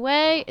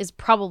anyway is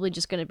probably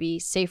just going to be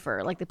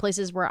safer. Like the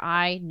places where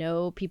I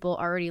know people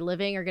already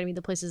living are going to be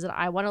the places that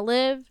I want to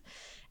live,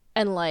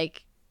 and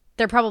like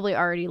they're probably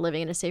already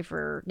living in a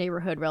safer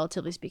neighborhood,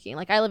 relatively speaking.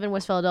 Like I live in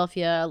West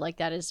Philadelphia, like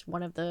that is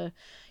one of the,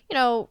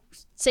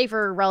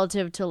 safer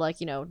relative to like,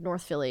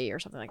 North Philly or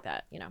something like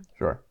that.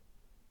 Sure.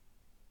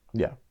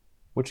 Yeah,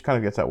 which kind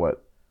of gets at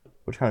what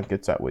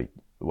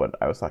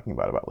I was talking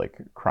about like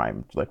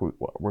crime. Like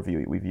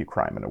we view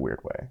crime in a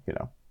weird way.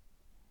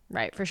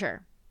 Right, for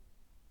sure.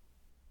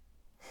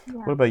 Yeah.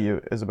 What about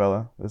you,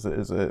 Isabella?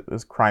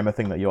 Is crime a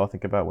thing that you all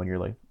think about when you're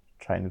like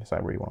trying to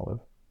decide where you want to live?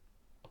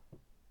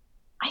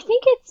 I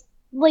think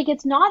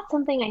it's not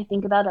something I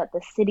think about at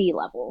the city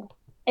level.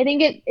 I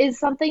think it is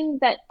something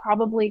that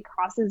probably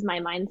crosses my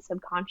mind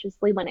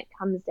subconsciously when it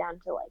comes down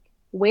to like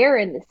where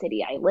in the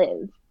city I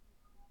live,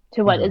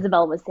 to what Mm-hmm.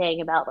 Isabel was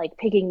saying about like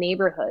picking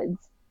neighborhoods.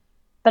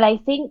 But I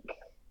think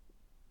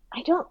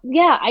I don't,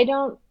 yeah, I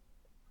don't,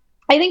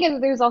 I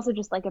think there's also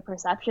just like a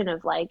perception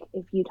of like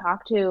if you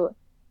talk to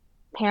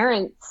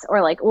parents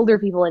or like older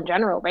people in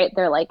general, right?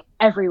 They're like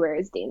everywhere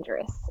is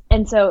dangerous.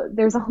 And so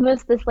there's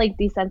almost this like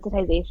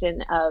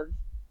desensitization of,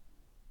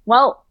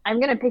 well, I'm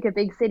going to pick a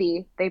big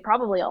city. They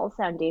probably all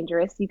sound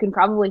dangerous. You can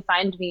probably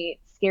find me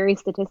scary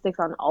statistics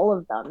on all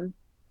of them.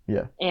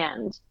 Yeah.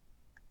 And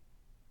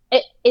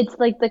it's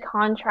like the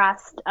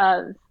contrast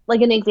of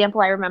like an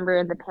example I remember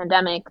in the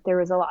pandemic, there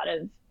were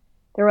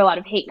a lot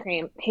of hate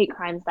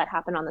crimes that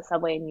happened on the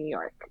subway in New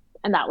York.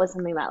 And that was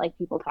something that like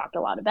people talked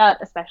a lot about,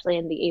 especially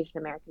in the Asian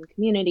American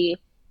community.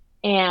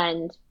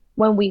 And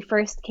when we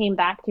first came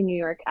back to New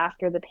York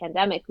after the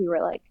pandemic, we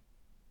were like,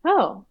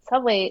 oh,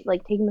 subway,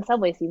 like taking the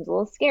subway seems a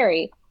little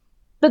scary.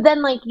 But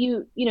then like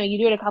you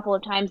do it a couple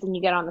of times and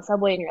you get on the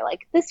subway and you're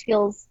like, this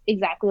feels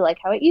exactly like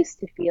how it used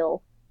to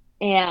feel.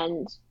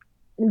 And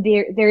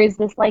there is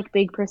this like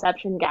big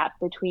perception gap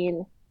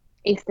between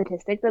a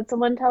statistic that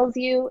someone tells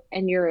you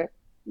and your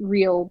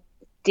real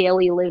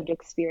daily lived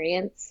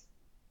experience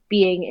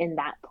being in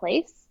that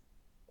place.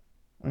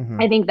 Mm-hmm.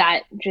 I think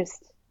that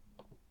just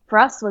for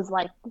us was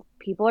like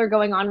people are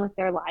going on with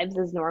their lives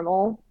as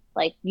normal.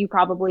 Like you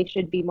probably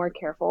should be more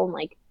careful and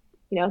like,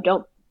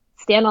 don't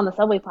stand on the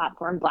subway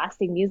platform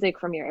blasting music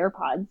from your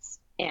AirPods.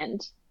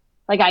 And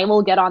like I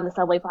will get on the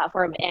subway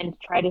platform and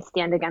try to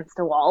stand against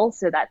a wall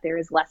so that there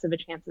is less of a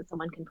chance that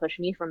someone can push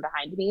me from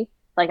behind me.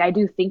 Like I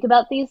do think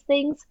about these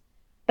things,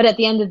 but at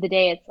the end of the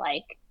day, it's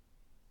like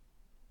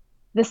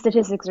the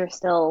statistics are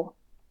still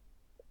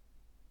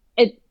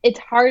it's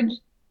hard.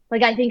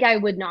 Like I think I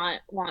would not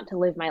want to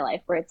live my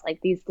life where it's like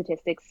these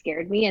statistics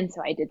scared me and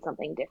so I did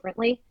something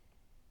differently.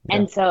 Yeah.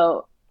 And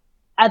so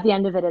at the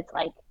end of it, it's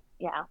like,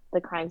 yeah, the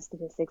crime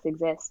statistics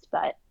exist,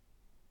 but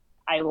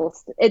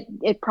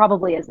it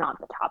probably is not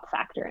the top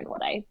factor in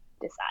what I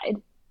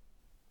decide.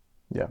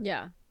 Yeah.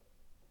 Yeah.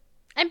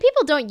 And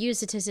people don't use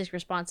statistics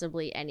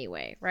responsibly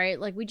anyway, right?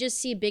 Like we just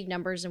see big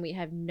numbers and we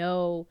have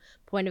no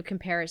point of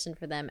comparison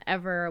for them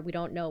ever. We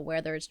don't know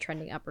whether it's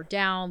trending up or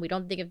down. We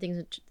don't think of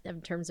things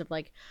in terms of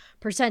like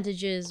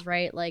percentages,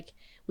 right? Like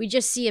we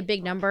just see a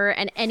big number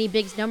and any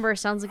big number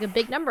sounds like a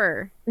big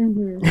number,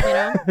 Mm-hmm.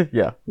 Yeah, that's a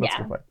Yeah.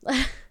 good point.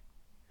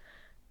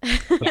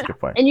 That's Yeah. a good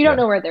point. And you don't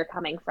Yeah. know where they're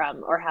coming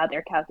from or how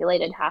they're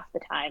calculated half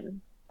the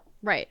time.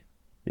 Right.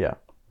 Yeah.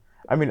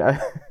 I mean, I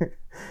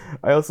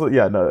also,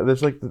 yeah, no,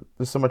 there's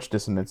so much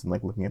dissonance in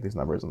like looking at these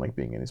numbers and like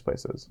being in these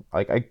places.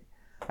 Like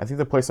I think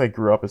the place I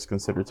grew up is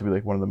considered to be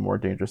like one of the more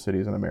dangerous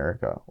cities in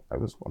America.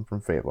 I'm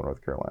from Fayetteville,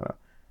 North Carolina.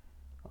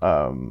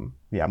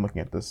 Yeah, I'm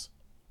looking at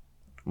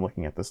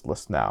this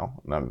list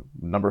now, and I'm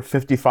number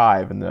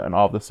 55 in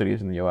all of the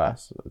cities in the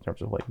U.S. in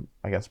terms of like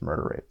I guess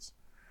murder rates.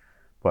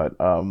 But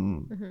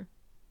Mm-hmm.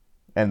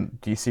 and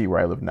DC where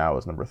I live now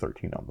is number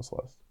 13 on this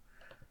list.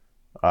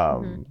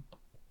 Mm-hmm.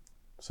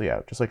 So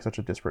yeah, just like such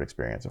a disparate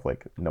experience of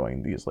like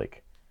knowing these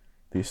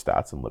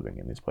stats and living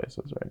in these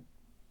places, right?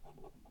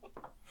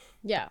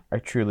 Yeah. I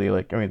truly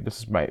like. I mean,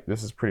 this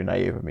is pretty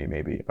naive of me,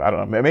 maybe. But I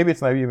don't know. Maybe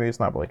it's naive, maybe it's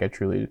not. But like, I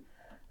truly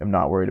am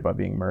not worried about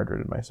being murdered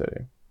in my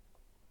city.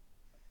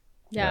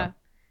 Yeah.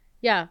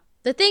 Yeah.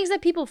 The things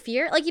that people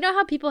fear, like,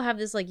 how people have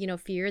this, like,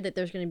 fear that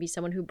there's going to be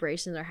someone who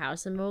breaks in their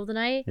house in the middle of the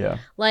night. Yeah.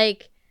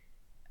 Like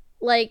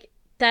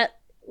that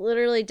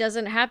literally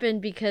doesn't happen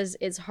because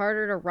it's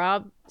harder to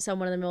rob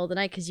someone in the middle of the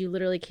night because you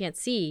literally can't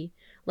see.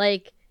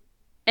 Like,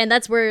 And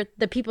that's where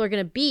the people are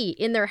going to be,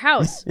 in their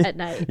house at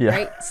night, Yeah.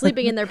 right?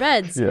 Sleeping in their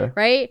beds, Yeah.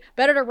 right?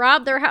 Better to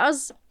rob their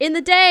house in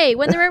the day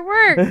when they're at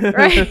work,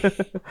 right?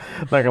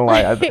 Not gonna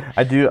lie,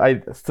 I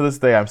to this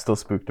day I'm still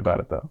spooked about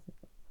it though.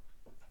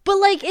 But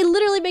like, it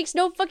literally makes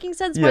no fucking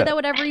sense why Yeah. that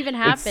would ever even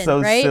happen, It's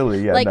so right?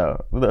 silly. Yeah, like, no.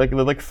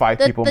 Like 5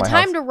 people in the my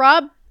time house. to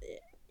rob,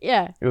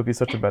 yeah, It would be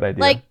such a bad idea.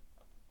 like,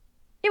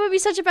 it would be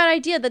such a bad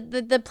idea.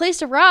 The place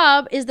to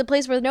rob is the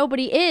place where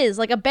nobody is,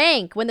 like a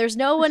bank. When there's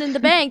no one in the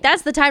bank,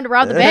 that's the time to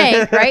rob the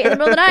bank, right? In the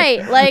middle of the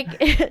night.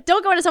 Like,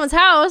 don't go into someone's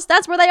house.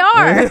 That's where they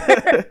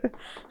are.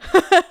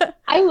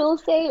 I will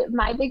say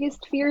my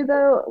biggest fear,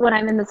 though, when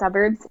I'm in the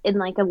suburbs in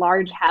like a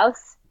large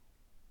house,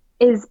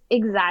 is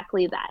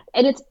exactly that.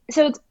 And it's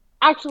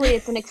actually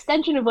it's an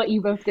extension of what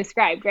you both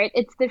described, right?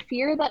 It's the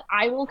fear that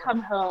I will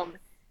come home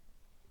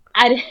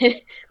at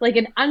like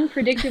an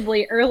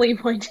unpredictably early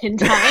point in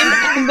time,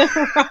 and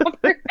the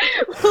robber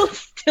will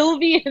still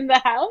be in the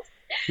house.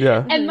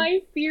 Yeah. And my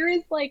fear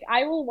is like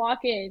I will walk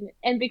in,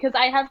 and because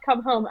I have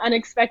come home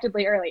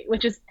unexpectedly early,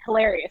 which is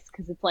hilarious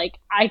because it's like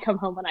I come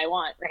home when I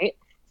want, right?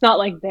 It's not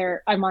like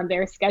I'm on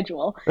their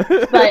schedule,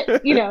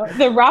 but you know,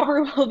 the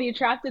robber will be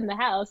trapped in the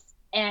house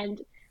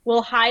and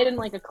will hide in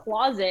like a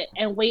closet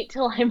and wait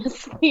till I'm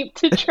asleep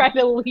to try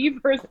to leave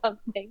or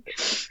something.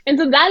 And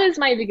so that is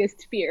my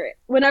biggest fear.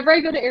 Whenever I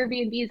go to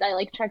Airbnbs, I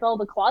like check all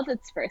the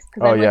closets first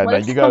because Oh I'm yeah, like, what no,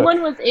 if you gotta.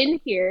 someone was in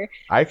here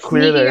I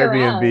clear the sneaking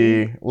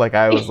Airbnb around? like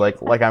I was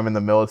like I'm in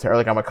the military,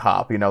 like I'm a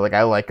cop, you know, like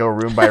I like go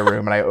room by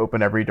room and I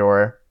open every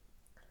door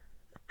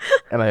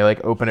and I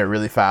like open it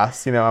really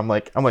fast, you know. I'm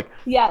like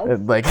Yes.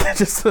 and, like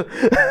just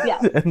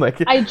Yes. and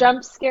like I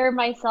jump scare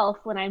myself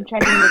when I'm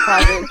checking the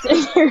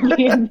closets in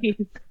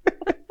Airbnbs.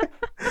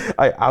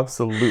 I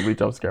absolutely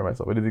jump scare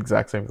myself. I do the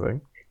exact same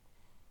thing.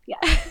 Yeah.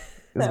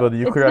 Isabel, do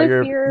you it's clear out the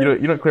your fear-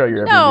 you don't clear out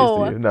your No.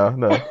 Airbnbs, do you? No.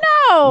 No,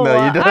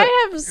 No, you don't.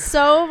 I have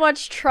so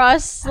much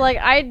trust. Like,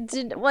 I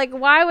did. Like,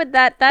 why would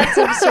that's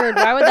absurd.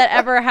 Why would that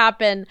ever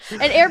happen?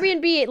 An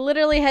Airbnb, it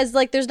literally has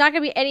like, there's not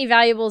gonna be any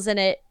valuables in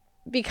it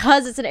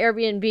because it's an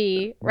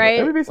Airbnb,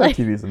 right? Airbnbs Like,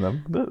 have TVs in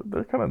them.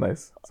 They're kind of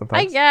nice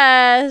sometimes. I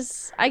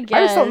guess. I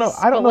just don't know.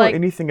 I don't but, know like,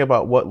 anything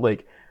about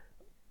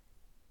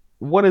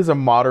what is a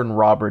modern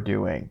robber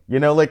doing? You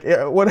know, like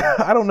what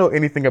I don't know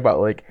anything about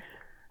like,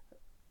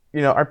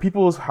 you know, are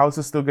people's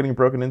houses still getting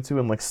broken into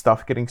and like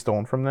stuff getting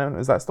stolen from them?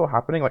 Is that still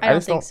happening? Like I don't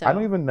just think so. I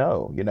don't even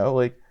know, you know,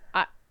 like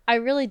I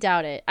really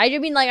doubt it. I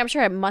mean, like, I'm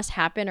sure it must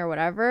happen or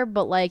whatever,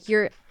 but like,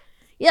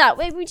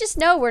 we just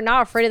know we're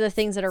not afraid of the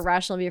things that are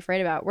rational to be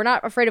afraid about. We're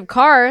not afraid of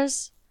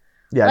cars.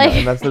 yeah, Like-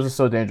 no, and those are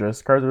so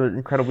dangerous. Cars are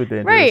incredibly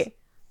dangerous. Right.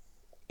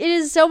 It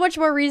is so much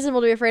more reasonable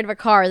to be afraid of a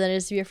car than it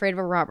is to be afraid of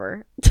a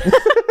robber.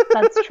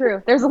 That's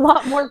true. There's a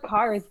lot more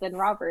cars than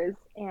robbers,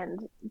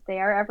 and they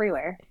are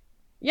everywhere.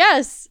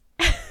 Yes.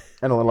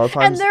 And a lot of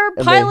times And they're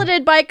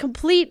piloted by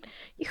complete,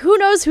 who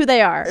knows who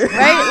they are,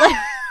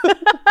 right?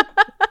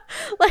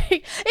 Like,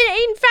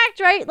 in fact,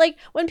 right? Like,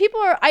 when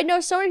I know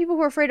so many people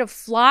who are afraid of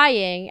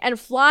flying, and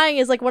flying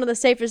is like one of the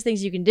safest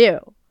things you can do.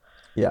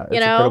 yeah, it's you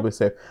know? incredibly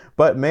safe.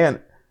 But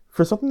man,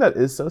 for something that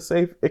is so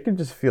safe, it can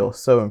just feel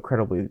so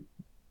incredibly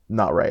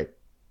not right.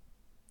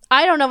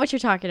 I don't know what you're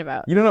talking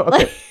about. You don't know?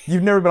 Okay,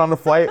 you've never been on a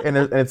flight and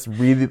it's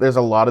really there's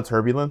a lot of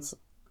turbulence.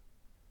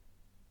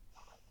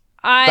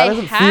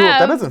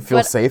 That doesn't feel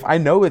but safe. I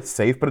know it's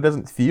safe, but it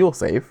doesn't feel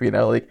safe. You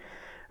know, like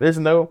there's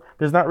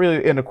not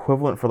really an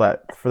equivalent for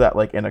that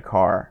like in a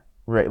car,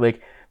 right?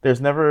 Like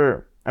there's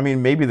never. I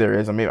mean, maybe there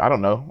is. I mean, I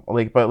don't know.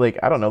 Like, but like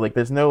I don't know. Like,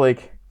 there's no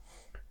like.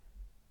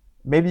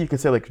 Maybe you could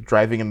say like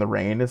driving in the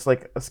rain is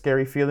like a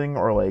scary feeling,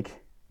 or like,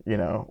 you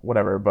know,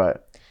 whatever.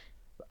 But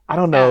I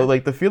don't know. Yeah.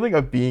 Like the feeling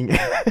of being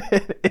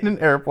in an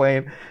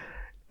airplane,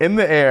 in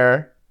the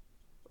air,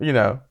 you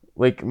know,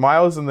 like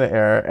miles in the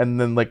air, and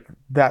then like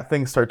that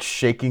thing starts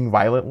shaking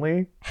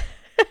violently.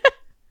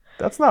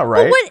 That's not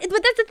right. But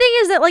that's the thing,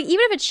 is that like, even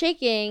if it's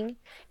shaking,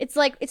 it's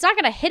like it's not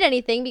gonna hit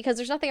anything because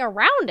there's nothing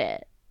around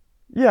it.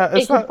 Yeah, It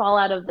it's could not. fall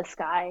out of the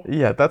sky.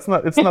 Yeah, that's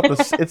not. It's not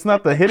the. It's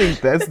not the hitting.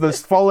 It's the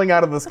falling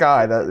out of the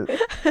sky. That is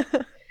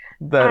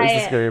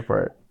the scary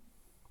part.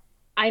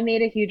 I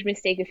made a huge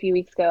mistake a few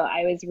weeks ago.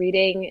 I was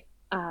reading.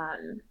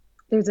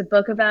 There's a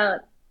book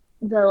about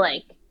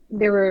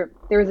there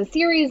was a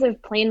series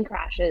of plane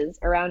crashes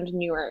around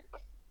New York,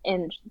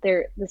 and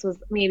this was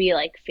maybe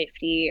like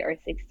 50 or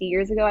 60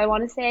 years ago, I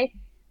want to say.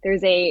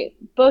 There's a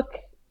book.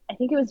 I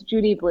think it was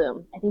Judy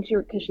Blume. I think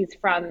because she's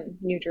from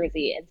New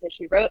Jersey, and so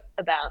she wrote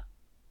about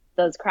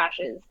those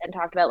crashes and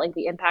talked about like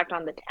the impact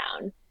on the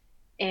town.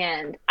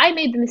 And I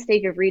made the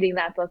mistake of reading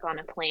that book on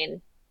a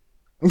plane.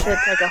 So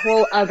it's like a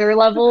whole other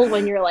level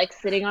when you're like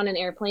sitting on an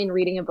airplane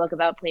reading a book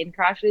about plane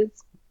crashes.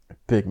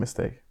 Big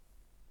mistake.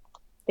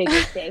 Big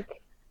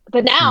mistake.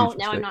 But now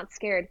Huge I'm mistake. not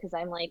scared because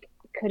I'm like,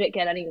 could it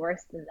get any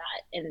worse than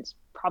that? And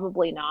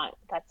probably not.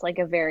 That's like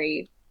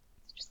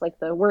just like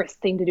the worst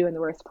thing to do in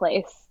the worst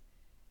place.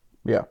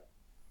 Yeah.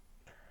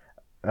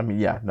 I mean,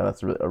 yeah. No,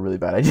 that's a really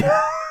bad idea.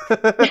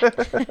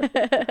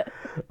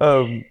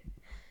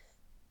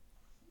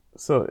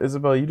 So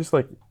Isabel, you just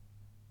like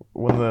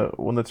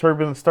when the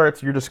turbulence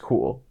starts, you're just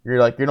cool. You're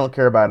like you don't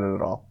care about it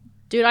at all.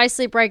 Dude, I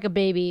sleep like a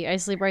baby. I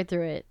sleep right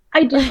through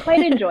I do quite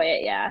it. enjoy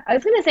it, yeah. I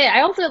was gonna say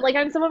I also like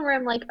I'm someone where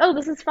I'm like, oh,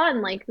 this is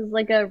fun. Like this is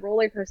like a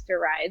roller coaster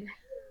ride.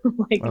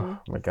 Like Oh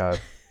my god,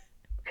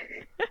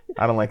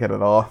 I don't like it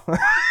at all.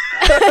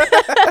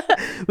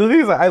 The thing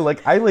is, I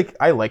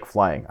like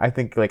flying. I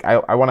think like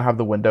I want to have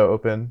the window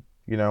open.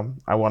 You know,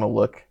 I want to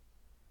look.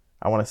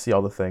 I want to see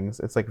all the things.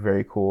 It's like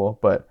very cool,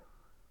 but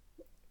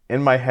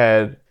in my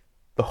head,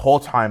 the whole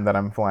time that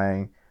I'm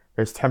flying,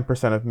 there's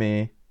 10% of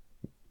me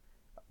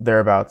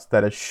thereabouts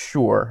that is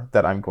sure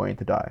that I'm going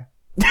to die.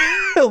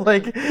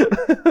 Like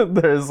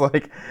there's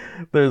like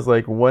there's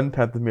like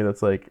 1/10 of me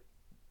that's like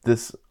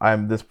this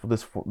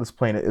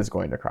plane is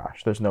going to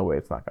crash. There's no way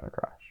it's not going to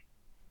crash.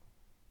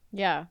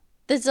 Yeah.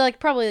 This is like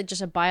probably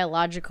just a Yeah,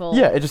 biological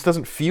it just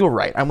doesn't feel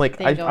right. I'm like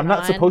thing I'm going not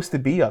on. supposed to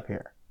be up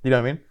here. You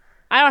know what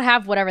I don't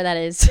have whatever that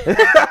is.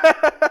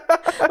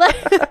 I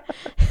Like,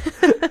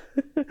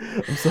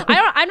 I'm so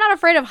I'm not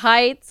afraid of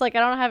heights. Like I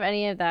don't have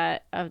any of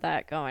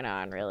that going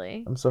on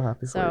really. I'm so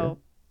happy for you. So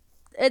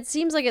it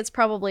seems like it's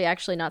probably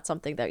actually not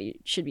something that you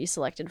should be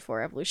selected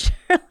for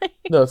evolutionarily.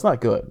 No, it's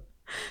not good.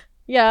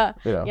 Yeah,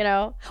 You know. you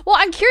know. Well,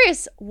 I'm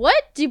curious, what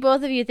do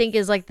both of you think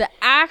is like the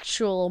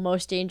actual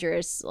most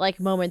dangerous like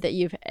moment that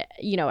you've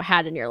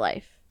had in your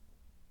life?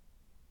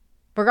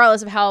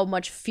 Regardless of how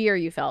much fear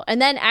you felt. And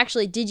then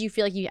actually, did you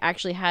feel like you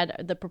actually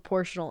had the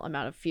proportional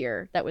amount of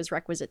fear that was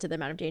requisite to the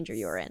amount of danger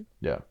you were in?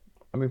 Yeah.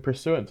 I mean,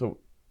 pursuant to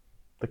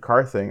the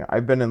car thing,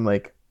 I've been in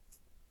like,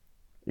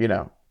 you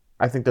know,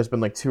 I think there's been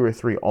like two or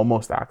three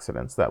almost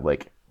accidents that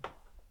like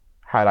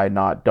had I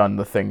not done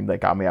the thing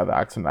that got me out of the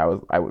accident,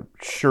 I would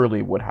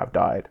surely would have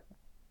died,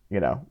 you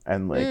know,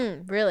 and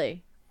like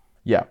Really?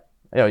 yeah,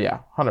 oh yeah,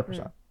 Mm.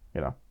 100%, you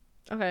know,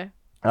 Okay.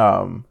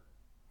 um,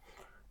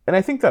 and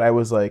I think that I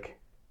was like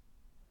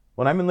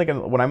when I'm in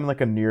like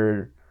a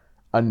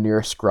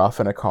near scruff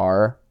in a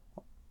car,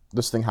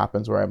 this thing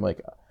happens where I'm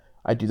like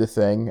I do the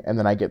thing and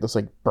then I get this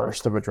like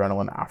burst of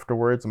adrenaline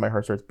afterwards and my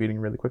heart starts beating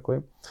really quickly.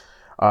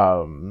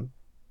 Um,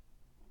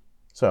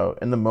 so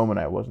in the moment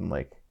I wasn't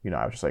like, you know,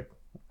 I was just like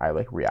I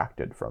like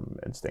reacted from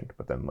instinct,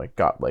 but then like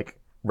got like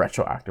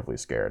retroactively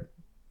scared,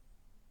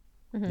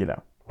 Hmm. you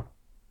know.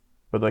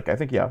 But like I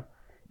think yeah,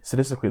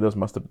 statistically those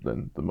must have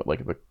been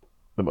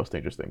the most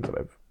dangerous things that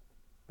I've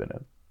been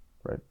in,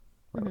 right?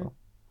 I don't Hmm. know.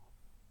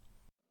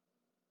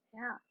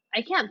 yeah.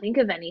 I can't think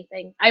of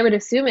anything. I would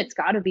assume it's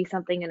got to be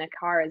something in a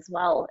car as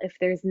well, if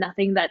there's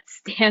nothing that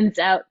stands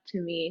out to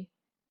me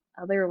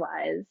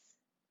otherwise.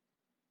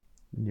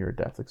 Near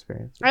death I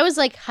experiences. was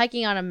like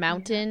hiking on a Yeah.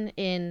 mountain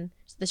in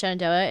the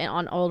Shenandoah and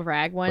on Old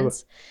Rag By the way,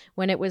 once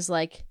when it was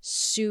like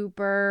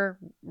super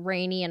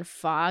rainy and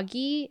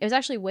foggy. It was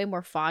actually way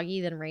more foggy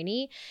than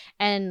rainy.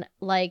 And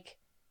like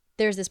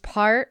there's this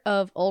part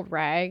of Old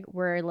Rag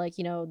where like,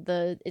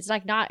 the it's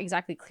like not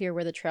exactly clear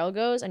where the trail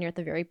goes and you're at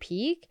the very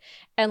peak.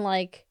 And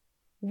like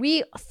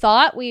we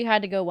thought we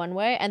had to go one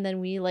way and then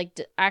we like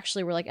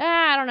actually were like,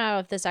 I don't know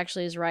if this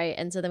actually is right.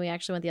 And so then we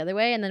actually went the other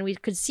way and then we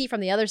could see from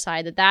the other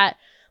side that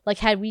like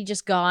had we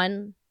just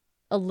gone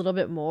a little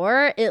bit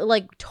more, it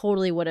like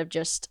totally would have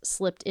just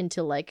slipped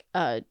into like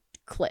a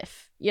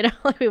cliff,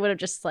 like we would have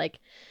just like,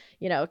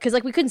 because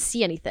like we couldn't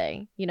see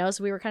anything,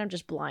 so we were kind of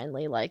just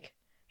blindly like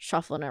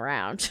shuffling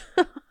around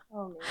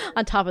Oh man.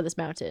 on top of this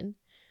mountain.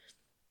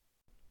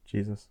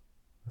 Jesus,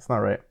 that's not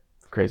right.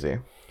 Crazy.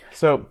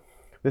 So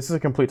this is a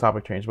complete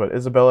topic change, but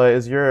Isabella,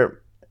 is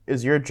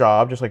your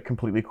job just like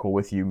completely cool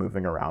with you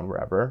moving around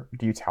wherever?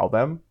 Do you tell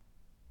them?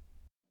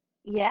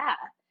 Yeah.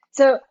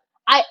 So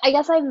I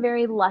guess I'm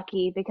very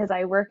lucky because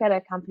I work at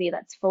a company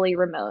that's fully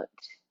remote,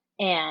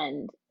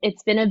 and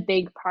it's been a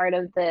big part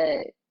of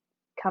the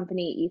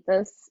company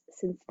ethos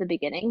since the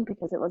beginning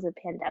because it was a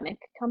pandemic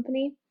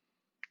company.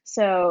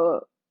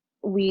 So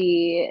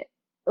we,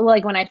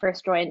 like when I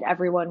first joined,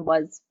 everyone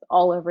was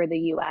all over the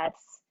US,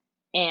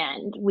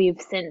 and we've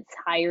since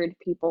hired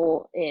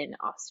people in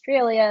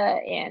Australia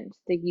and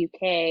the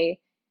UK,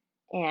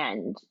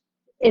 and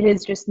it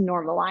is just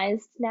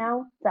normalized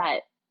now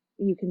that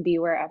you can be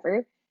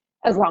wherever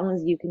as long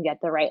as you can get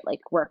the right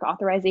like work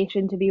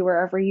authorization to be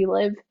wherever you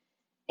live.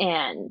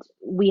 And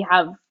we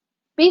have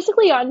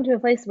basically gotten to a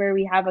place where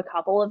we have a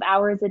couple of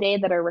hours a day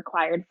that are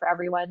required for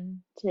everyone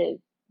to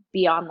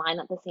be online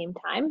at the same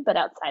time. But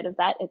outside of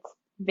that, it's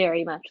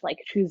very much like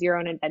choose your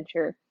own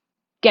adventure,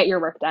 get your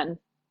work done,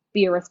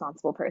 be a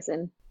responsible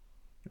person.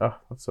 Oh,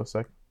 that's so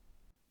sick.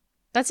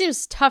 That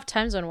seems tough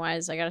time zone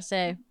wise, I gotta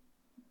say,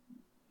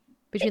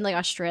 between like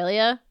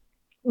Australia.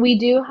 We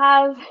do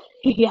have,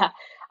 yeah,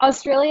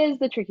 Australia is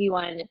the tricky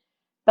one,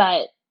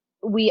 but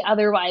we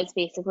otherwise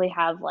basically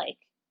have like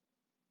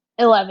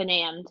 11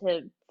 a.m.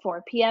 to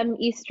 4 p.m.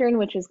 Eastern,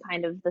 which is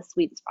kind of the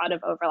sweet spot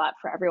of overlap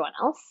for everyone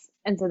else.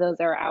 And so those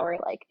are our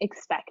like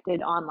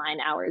expected online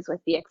hours,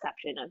 with the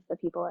exception of the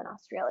people in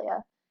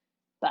Australia.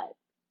 But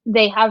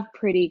they have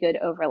pretty good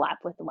overlap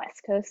with the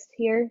West Coast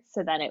here,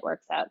 so then it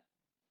works out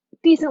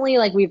decently.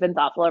 Like we've been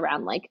thoughtful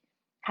around like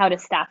how to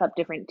staff up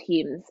different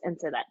teams, and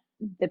so that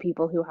the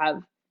people who have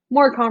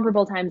more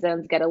comparable time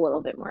zones get a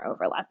little bit more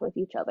overlap with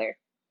each other.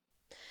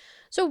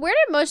 So where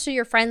do most of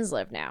your friends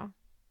live now?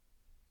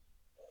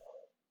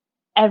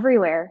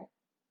 Everywhere.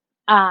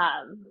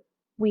 Um,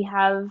 we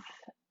have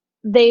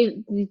they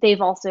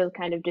they've also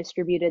kind of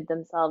distributed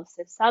themselves.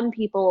 So some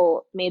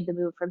people made the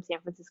move from San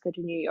Francisco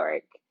to New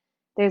York.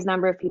 There's a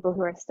number of people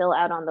who are still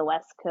out on the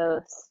West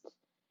Coast.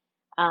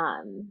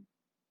 Um,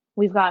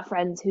 we've got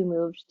friends who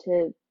moved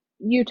to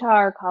Utah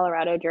or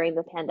Colorado during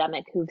the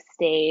pandemic who've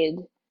stayed,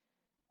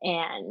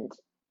 and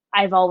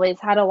I've always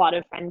had a lot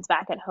of friends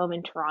back at home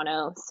in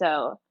Toronto,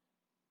 so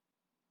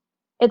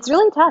it's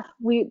really tough.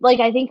 We like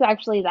I think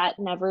actually that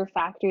never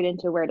factored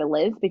into where to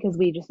live because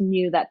we just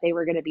knew that they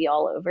were going to be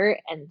all over,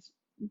 and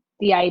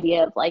the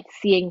idea of like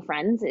seeing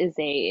friends is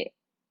a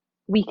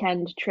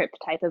weekend trip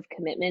type of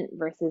commitment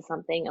versus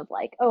something of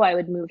like, oh, I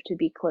would move to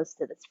be close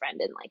to this friend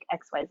in like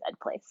XYZ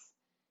place.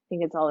 I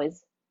think it's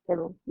always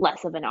been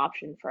less of an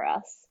option for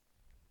us.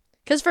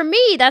 Because for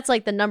me, that's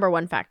like the number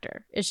one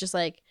factor. It's just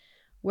like,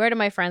 where do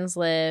my friends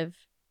live?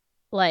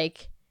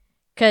 Like,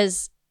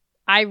 because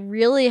I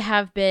really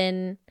have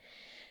been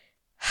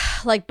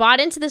like bought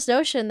into this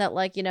notion that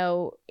like,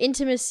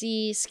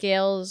 intimacy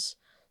scales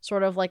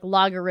sort of like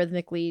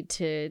logarithmically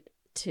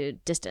to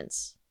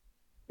distance,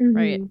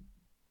 right? Mm-hmm.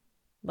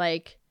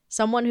 Like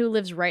someone who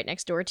lives right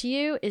next door to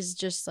you is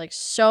just like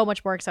so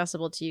much more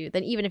accessible to you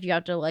than even if you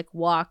have to like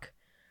walk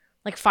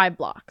like 5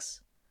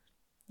 blocks,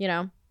 you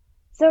know?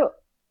 So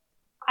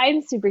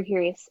I'm super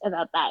curious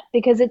about that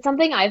because it's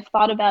something I've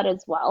thought about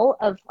as well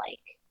of like,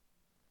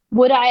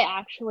 would I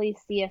actually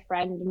see a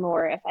friend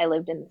more if I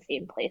lived in the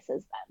same place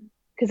as them?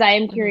 Because I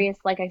am Mm-hmm. curious,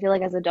 like I feel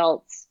like as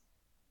adults,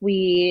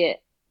 we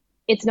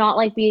it's not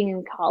like being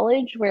in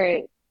college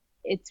where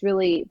it's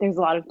really there's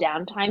a lot of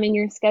downtime in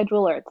your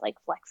schedule or it's like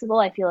flexible.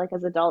 I feel like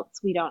as adults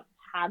we don't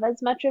have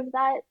as much of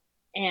that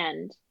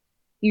and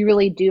you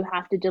really do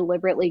have to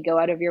deliberately go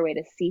out of your way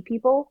to see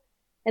people.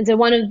 And so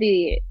one of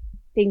the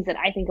things that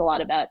I think a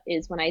lot about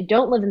is when I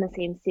don't live in the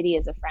same city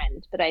as a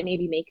friend, but I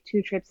maybe make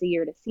 2 trips a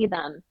year to see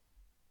them,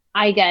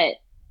 I get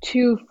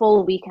 2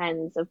 full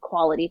weekends of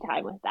quality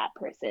time with that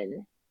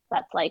person.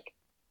 That's like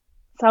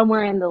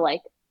somewhere in the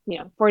like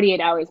 48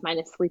 hours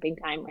minus sleeping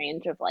time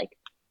range of like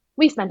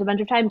we spent a bunch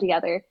of time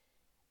together.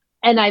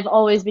 And I've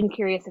always been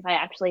curious if I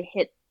actually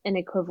hit an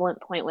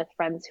equivalent point with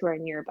friends who are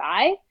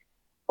nearby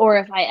or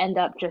if I end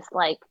up just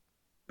like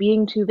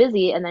being too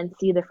busy and then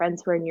see the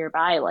friends who are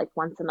nearby like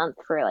once a month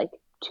for like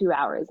 2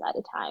 hours at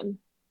a time.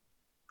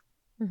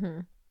 Mm-hmm.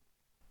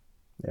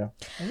 Yeah,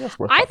 I think that's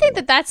worth I talking think about.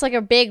 that that's like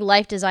a big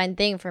life design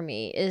thing for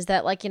me is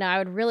that like I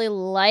would really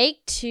like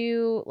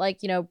to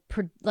like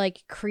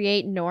like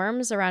create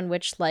norms around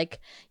which like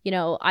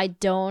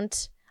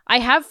I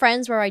have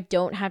friends where I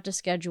don't have to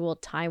schedule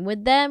time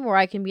with them where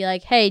I can be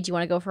like, hey, do you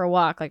want to go for a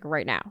walk like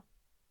right now?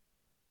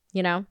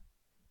 You know,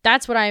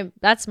 that's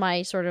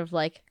my sort of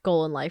like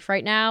goal in life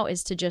right now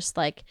is to just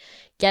like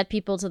get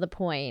people to the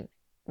point,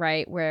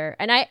 right, where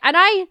and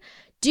I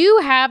do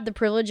have the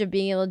privilege of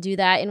being able to do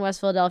that in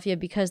West Philadelphia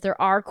because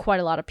there are quite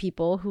a lot of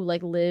people who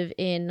like live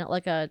in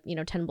like a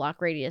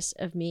 10-block radius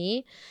of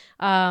me,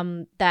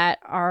 that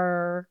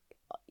are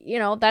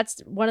that's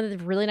one of the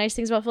really nice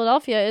things about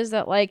Philadelphia is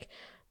that like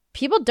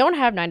people don't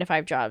have 9 to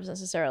 5 jobs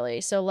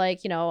necessarily. So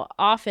like,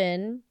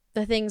 often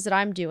the things that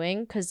I'm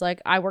doing, because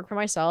like I work for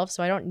myself,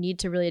 so I don't need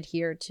to really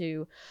adhere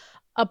to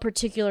a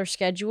particular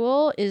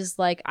schedule, is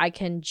like I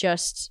can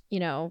just,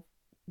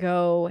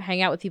 go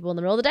hang out with people in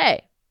the middle of the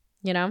day,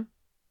 you know?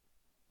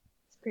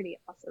 It's pretty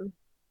awesome.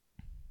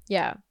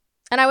 Yeah.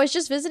 And I was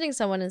just visiting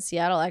someone in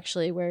Seattle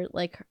actually where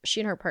like she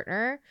and her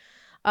partner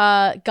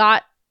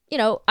got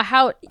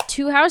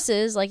two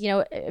houses like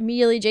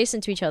immediately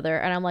adjacent to each other,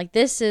 and I'm like,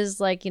 this is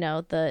like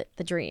the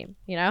dream,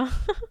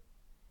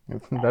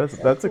 That's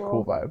so That's a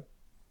cool cool. vibe.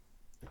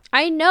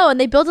 I know. And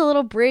they built a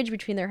little bridge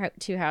between their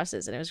two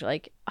houses, and it was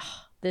like,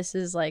 oh, this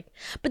is like,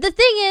 but the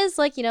thing is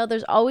like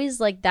there's always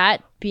like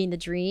that being the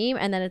dream,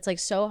 and then it's like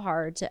so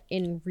hard to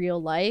in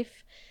real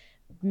life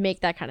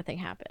make that kind of thing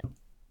happen.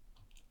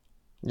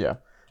 Yeah,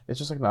 it's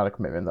just like not a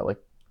commitment that like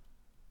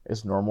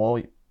is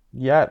normal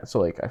yet. So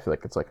like I feel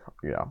like it's like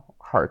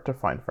hard to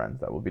find friends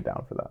that will be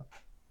down for that.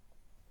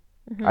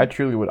 Mm-hmm. I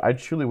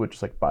truly would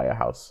just like buy a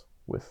house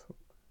with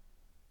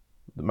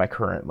my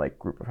current like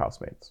group of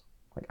housemates.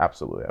 Like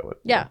absolutely, I would.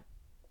 Yeah. Yeah,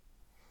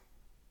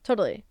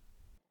 totally.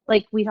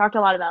 Like we talked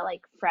a lot about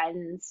like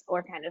friends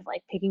or kind of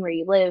like picking where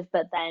you live,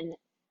 but then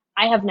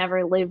I have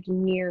never lived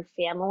near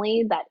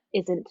family that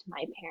isn't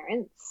my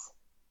parents.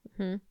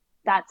 Mm-hmm.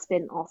 That's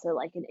been also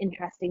like an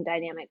interesting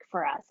dynamic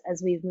for us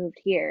as we've moved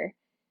here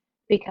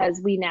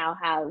because we now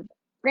have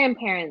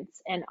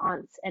grandparents and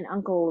aunts and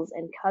uncles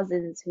and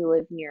cousins who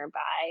live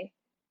nearby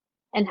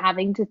and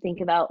having to think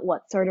about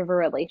what sort of a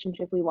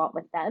relationship we want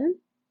with them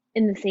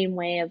in the same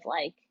way of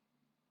like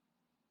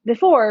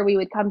before we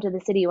would come to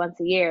the city once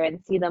a year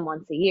and see them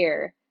once a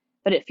year,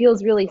 but it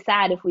feels really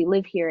sad if we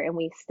live here and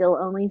we still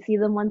only see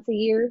them once a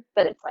year,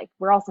 but it's like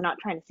we're also not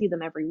trying to see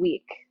them every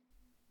week.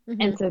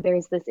 Mm-hmm. And so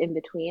there's this in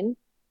between.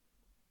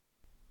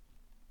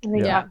 I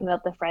think Yeah. Yeah. talking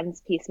about the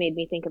friends piece made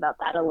me think about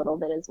that a little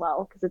bit as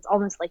well, because it's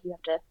almost like you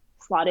have to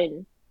slot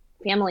in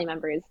family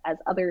members as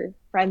other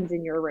friends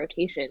in your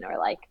rotation, or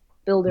like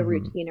build a Hmm.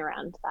 routine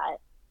around that.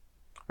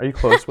 Are you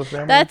close with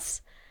family?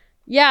 That's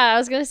Yeah, I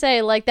was gonna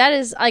say, like, that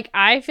is like,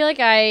 I feel like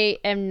I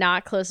am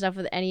not close enough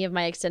with any of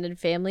my extended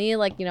family,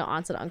 like,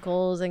 aunts and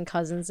uncles and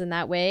cousins in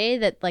that way,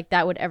 that like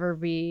that would ever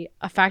be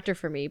a factor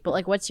for me. But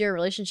like, what's your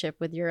relationship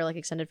with your like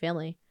extended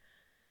family?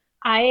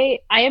 I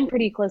am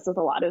pretty close with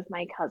a lot of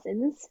my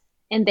cousins,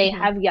 and they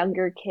Mm-hmm. have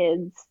younger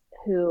kids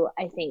who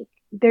I think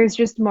there's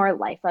just more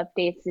life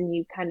updates, and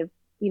you kind of,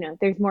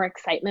 there's more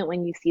excitement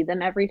when you see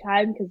them every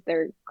time because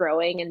they're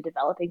growing and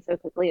developing so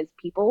quickly as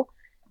people.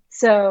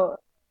 So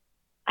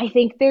I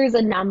think there's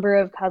a number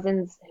of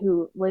cousins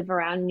who live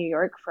around New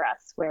York for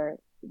us where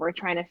we're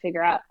trying to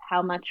figure out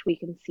how much we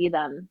can see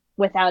them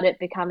without it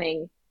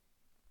becoming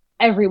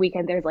every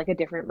weekend there's like a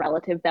different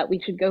relative that we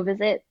should go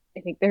visit.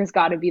 I think there's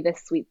got to be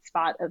this sweet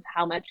spot of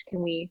how much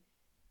can we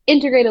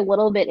integrate a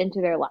little bit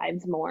into their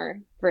lives more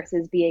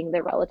versus being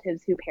the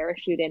relatives who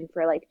parachute in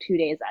for like 2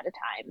 days at a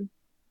time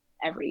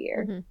every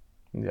year.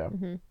 Mm-hmm. Yeah.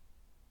 Mm-hmm.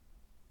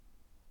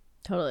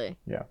 Totally.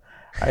 Yeah.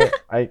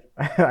 I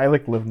I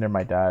like live near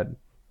my dad.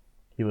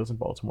 He lives in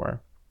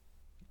Baltimore.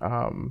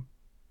 Um,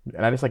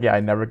 and I just like, yeah,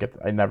 I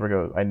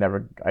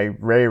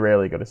very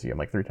rarely go to see him,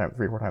 like 3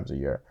 4 times a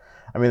year.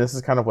 I mean, this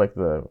is kind of like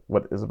the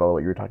what Isabella,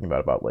 what you were talking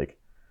about like,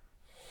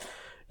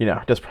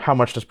 just how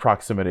much does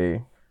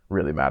proximity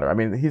really matter? I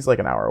mean, he's like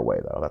an hour away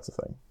though. That's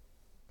the thing.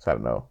 So I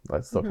don't know.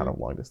 That's still kind Mm-hmm. of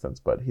long distance,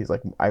 but he's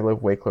like, I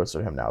live way closer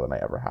to him now than I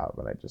ever have,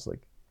 and I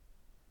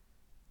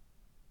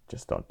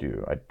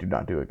do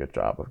not do a good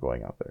job of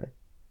going out there.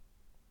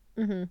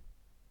 Mm-hmm.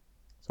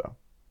 So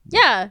yeah.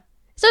 Yeah.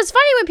 So it's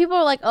funny when people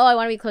are like, "Oh, I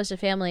want to be close to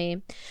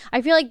family."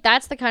 I feel like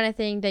that's the kind of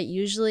thing that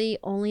usually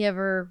only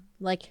ever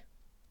like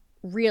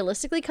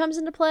realistically comes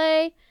into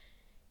play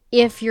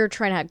if you're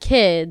trying to have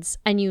kids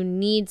and you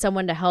need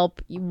someone to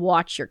help you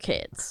watch your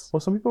kids. Well,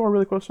 some people are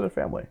really close to their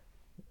family.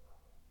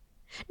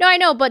 No, I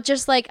know, but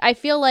just like, I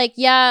feel like,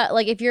 yeah,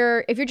 like if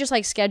you're just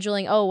like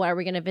scheduling, oh, are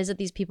we going to visit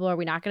these people, are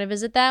we not going to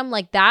visit them?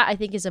 Like that I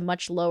think is a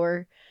much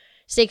lower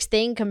stakes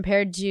thing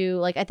compared to,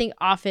 like, I think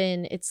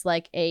often it's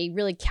like a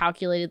really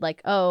calculated,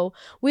 like, oh,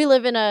 we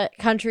live in a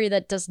country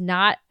that does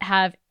not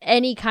have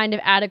any kind of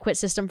adequate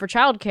system for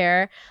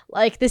childcare.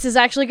 Like this is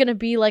actually going to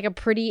be like a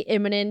pretty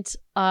imminent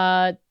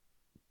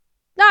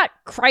not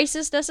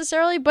crisis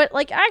necessarily, but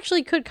like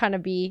actually could kind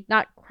of be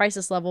not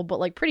crisis level, but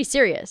like pretty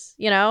serious,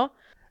 you know?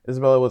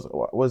 Isabella,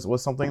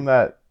 was something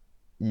that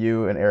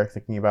you and Eric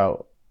thinking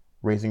about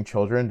raising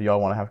children? Do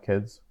y'all want to have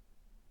kids?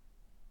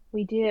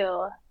 We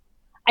do.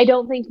 I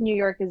don't think New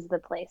York is the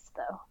place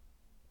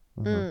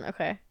though. Hmm.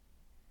 Okay.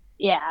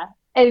 Yeah.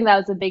 I think that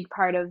was a big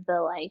part of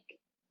the like,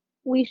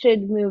 we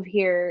should move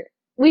here.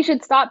 We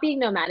should stop being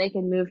nomadic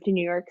and move to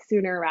New York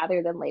sooner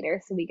rather than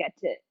later so we get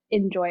to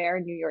enjoy our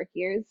New York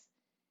years.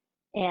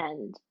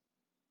 And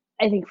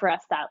I think for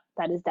us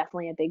that is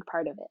definitely a big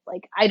part of it.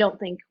 Like I don't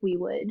think we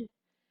would.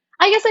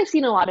 I guess I've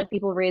seen a lot of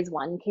people raise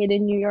one kid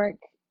in New York.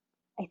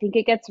 I think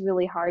it gets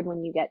really hard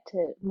when you get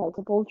to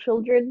multiple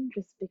children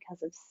just because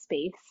of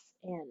space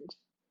and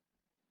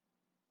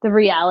the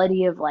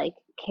reality of like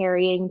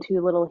carrying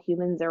two little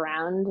humans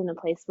around in a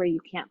place where you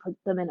can't put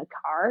them in a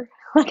car.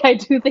 Like I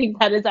do think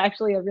that is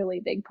actually a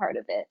really big part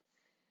of it.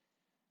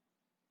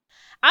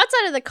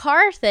 Outside of the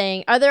car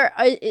thing, are there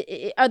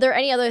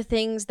any other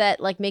things that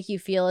like make you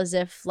feel as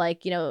if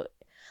like,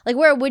 like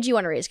where would you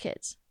want to raise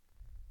kids?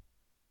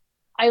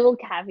 I will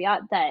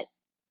caveat that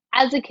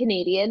as a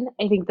Canadian,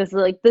 I think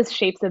this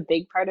shapes a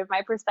big part of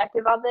my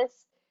perspective on this,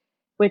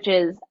 which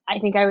is I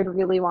think I would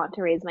really want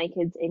to raise my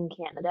kids in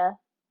Canada.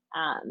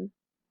 Um,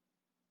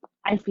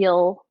 I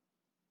feel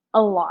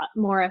a lot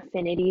more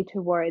affinity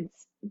towards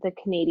the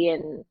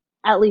Canadian,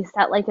 at least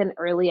at like an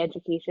early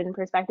education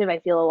perspective. I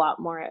feel a lot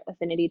more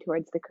affinity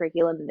towards the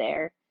curriculum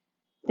there,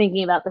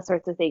 thinking about the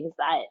sorts of things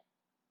that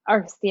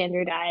are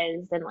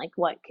standardized and like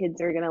what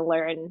kids are going to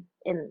learn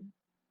in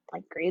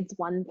like grades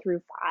 1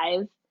 through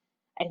 5.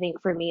 I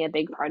think for me, a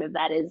big part of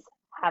that is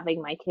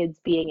having my kids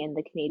being in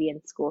the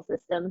Canadian school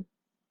system.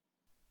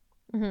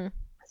 Mm-hmm.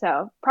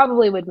 So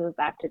probably would move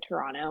back to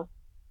Toronto.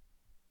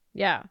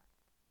 Yeah.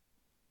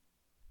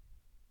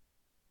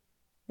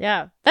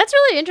 Yeah. That's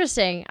really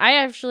interesting. I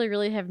actually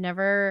really have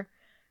never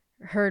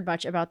heard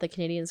much about the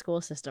Canadian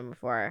school system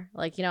before.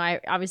 Like, I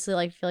obviously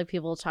like feel like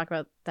people talk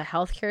about the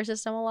healthcare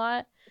system a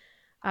lot.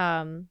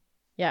 Um,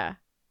 yeah,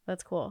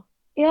 that's cool.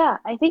 Yeah,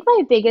 I think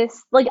my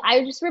biggest, like,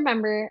 I just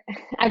remember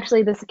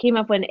actually, this came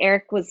up when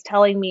Eric was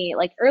telling me,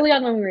 like, early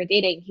on when we were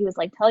dating, he was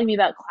like telling me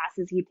about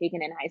classes he'd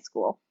taken in high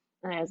school.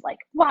 And I was like,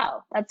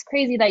 wow, that's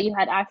crazy that you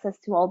had access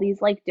to all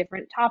these, like,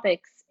 different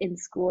topics in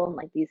school and,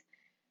 like, these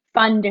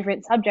fun,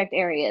 different subject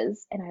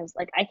areas. And I was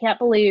like, I can't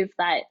believe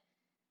that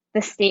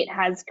the state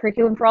has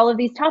curriculum for all of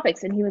these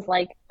topics. And he was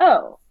like,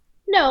 oh,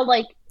 no,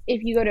 like,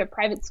 if you go to a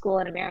private school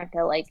in America,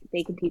 like,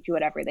 they can teach you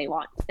whatever they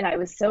want. And I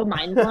was so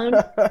mind blown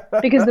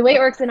because the way it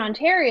works in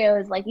Ontario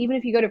is like even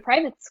if you go to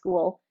private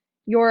school,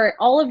 your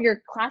all of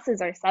your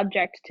classes are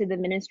subject to the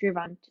Ministry of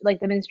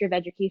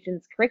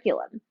Education's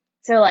curriculum.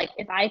 So like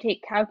if I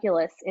take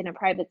calculus in a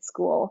private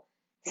school,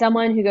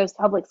 someone who goes to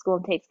public school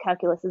and takes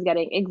calculus is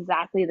getting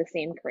exactly the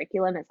same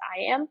curriculum as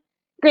I am.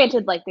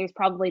 Granted, like there's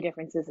probably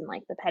differences in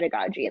like the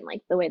pedagogy and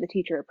like the way the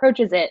teacher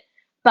approaches it,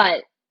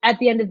 but at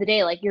the end of the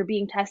day, like you're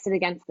being tested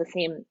against the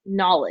same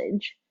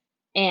knowledge,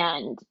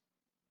 and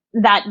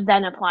that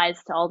then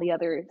applies to all the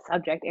other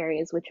subject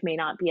areas which may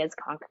not be as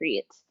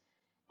concrete.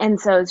 And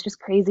so it's just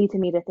crazy to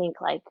me to think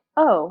like,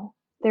 oh,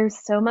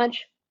 there's so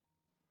much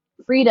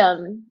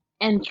freedom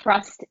and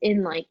trust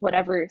in like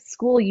whatever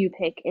school you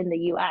pick in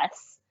the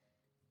US.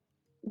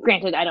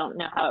 Granted, I don't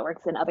know how it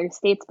works in other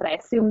states, but I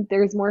assume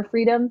there's more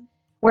freedom.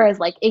 Whereas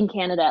like in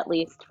Canada, at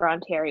least for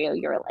Ontario,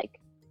 you're like,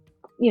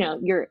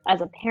 you're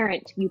as a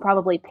parent, you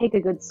probably pick a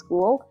good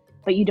school,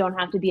 but you don't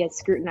have to be as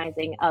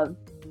scrutinizing of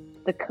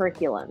the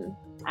curriculum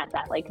at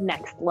that like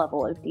next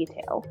level of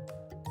detail.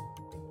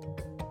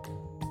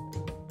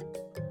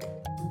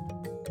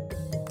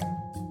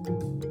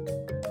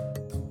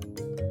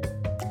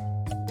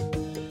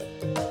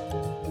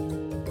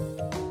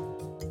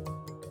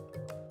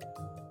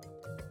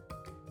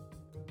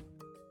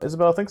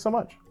 Isabella, thanks so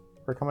much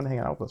for coming and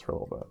hanging out with us for a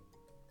little bit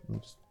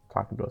and just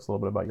talking to us a little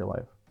bit about your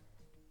life.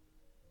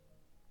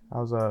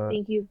 How's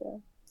Thank you,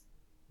 Bill.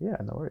 Yeah,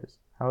 no worries.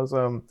 How's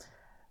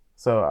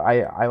so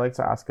I like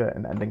to ask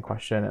an ending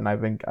question, and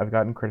I've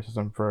gotten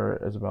criticism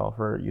for Isabella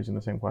for using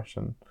the same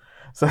question.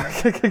 So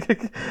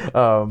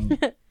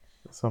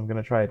so I'm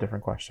gonna try a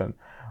different question.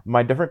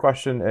 My different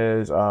question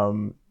is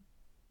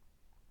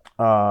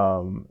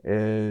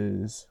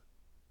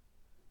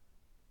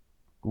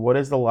what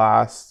is the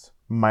last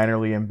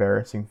minorly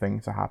embarrassing thing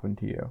to happen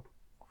to you?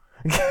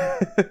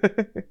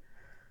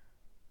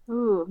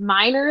 Ooh,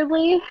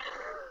 minorly?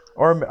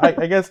 Or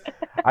I guess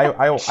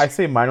I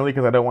say minorly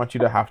because I don't want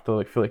you to have to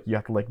like feel like you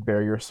have to like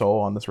bare your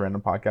soul on this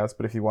random podcast.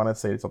 But if you want to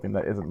say something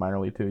that isn't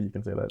minorly too, you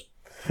can say that.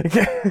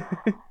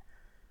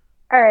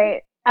 All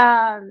right.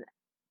 I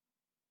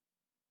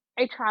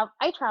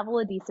travel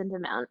a decent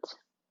amount,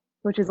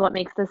 which is what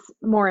makes this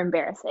more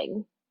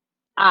embarrassing.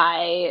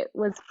 I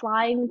was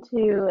flying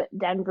to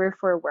Denver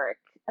for work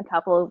a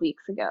couple of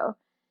weeks ago,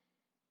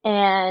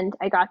 and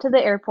I got to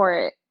the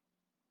airport.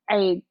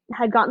 I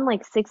had gotten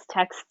like 6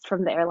 texts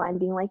from the airline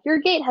being like, your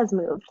gate has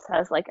moved. So I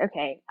was like,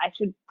 okay, I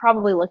should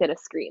probably look at a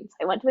screen. So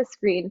I went to a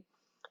screen,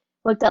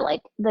 looked at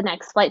like the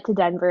next flight to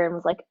Denver, and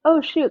was like, oh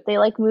shoot, they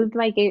like moved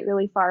my gate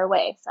really far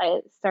away. So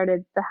I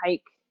started the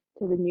hike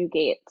to the new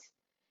gate.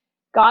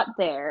 Got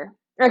there.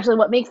 Actually,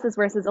 what makes this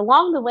worse is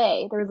along the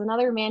way, there was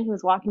another man who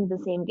was walking to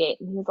the same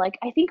gate, and he was like,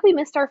 I think we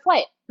missed our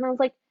flight. And I was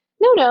like,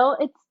 no,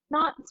 it's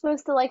not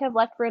supposed to like have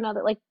left for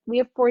another, like, we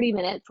have 40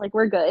 minutes, like,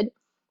 we're good.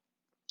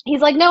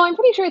 He's like, no, I'm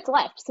pretty sure it's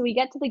left. So we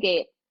get to the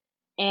gate,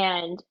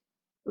 and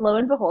lo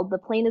and behold, the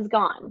plane is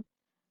gone.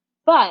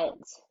 But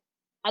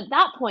at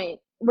that point,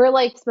 we're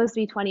like supposed to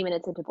be 20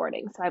 minutes into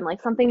boarding. So I'm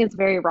like, something is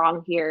very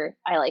wrong here.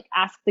 I like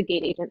ask the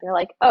gate agent. They're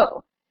like,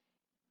 oh,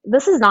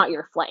 this is not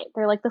your flight.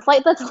 They're like, the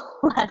flight that's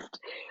left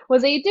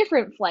was a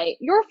different flight.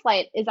 Your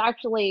flight is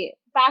actually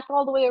back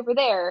all the way over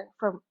there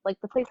from like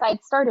the place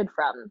I'd started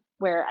from,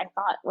 where I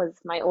thought was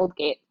my old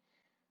gate.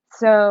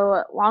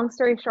 So, long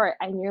story short,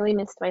 I nearly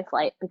missed my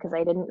flight because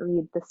I didn't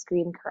read the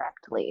screen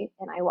correctly,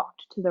 and I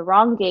walked to the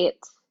wrong gate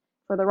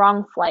for the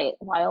wrong flight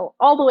while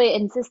all the way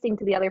insisting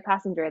to the other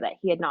passenger that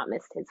he had not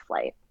missed his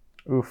flight.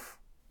 Oof.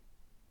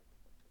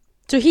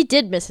 So he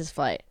did miss his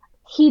flight.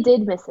 He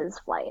did miss his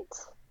flight.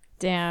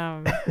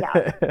 Damn.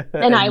 Yeah.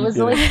 And I was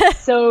like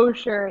so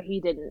sure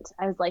he didn't.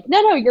 I was like,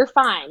 no, you're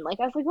fine.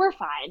 Like, I was like, we're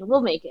fine. We'll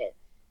make it.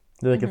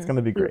 You're like, it's going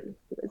to be great.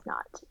 He was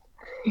not.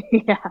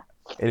 Yeah.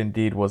 It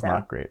indeed was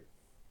not great.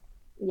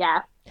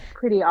 Yeah.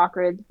 Pretty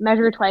awkward.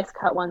 Measure twice,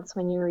 cut once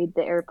when you read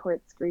the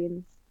airport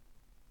screens.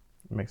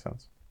 It makes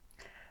sense.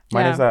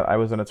 Mine is that I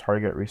was in a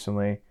Target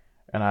recently,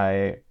 and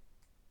I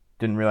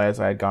didn't realize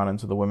I had gone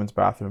into the women's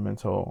bathroom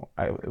until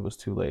it was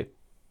too late.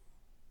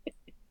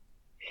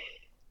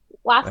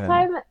 Last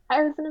time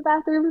I was in a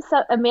bathroom,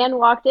 so a man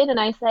walked in, and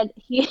I said,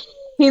 he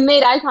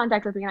made eye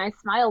contact with me, and I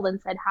smiled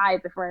and said hi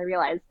before I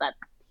realized that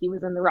he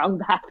was in the wrong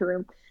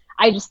bathroom.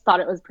 I just thought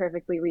it was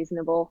perfectly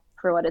reasonable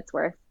for what it's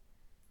worth.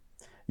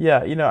 Yeah,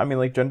 I mean,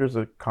 like, gender's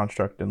a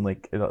construct, and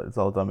like it's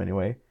all dumb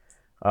anyway.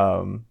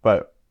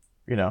 But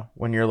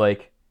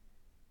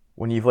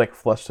when you've like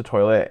flushed the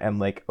toilet and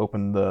like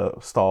opened the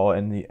stall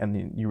and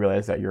you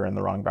realize that you're in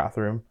the wrong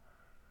bathroom,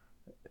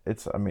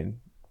 I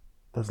mean,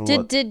 there's a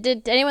lot.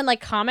 Did anyone like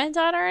comment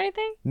on it or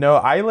anything? No,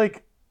 I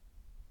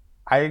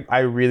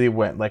really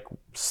went like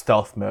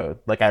stealth mode.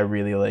 Like I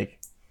really like.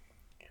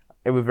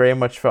 It would very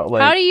much felt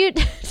like. How do you?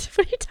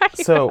 What are you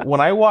talking So about?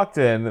 when I walked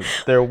in,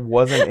 there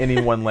wasn't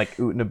anyone like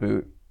oot and a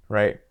boot,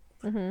 right?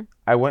 Mm-hmm.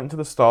 I went into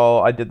the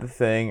stall, I did the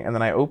thing, and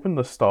then I opened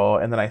the stall,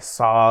 and then I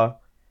saw,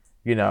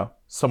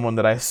 someone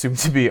that I assumed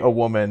to be a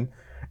woman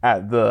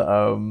at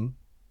the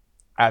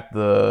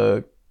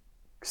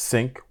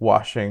sink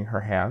washing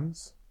her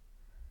hands,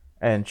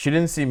 and she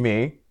didn't see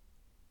me,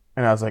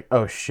 and I was like,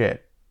 oh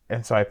shit,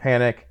 and so I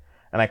panic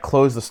and I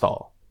close the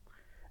stall,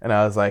 And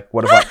I was like,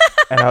 what have I?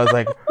 And I was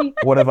like,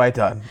 what have I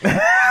done?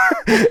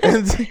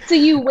 and, So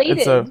you and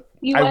waited. so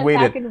You I went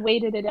back waited. and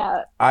waited it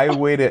out. I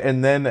waited,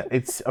 and then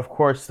it's of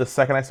course the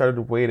second I started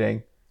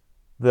waiting,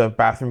 the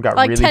bathroom got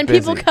Like really 10 busy.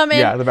 people come in.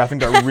 Yeah, the bathroom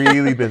got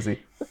really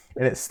busy,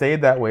 and it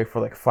stayed that way for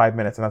like 5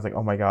 minutes. And I was like,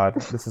 oh my god,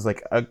 this is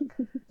like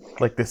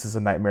this is a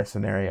nightmare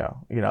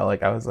scenario. You know,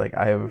 like I was like,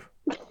 I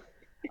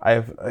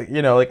have,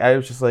 you know, like I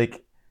was just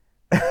like,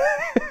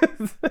 I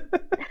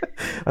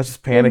was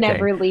just You're panicking,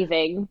 never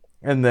leaving.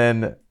 and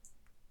then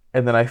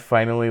I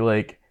finally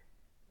like,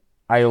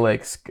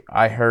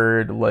 I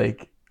heard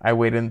like, I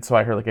waited until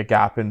I heard like a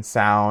gap in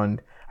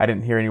sound. I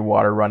didn't hear any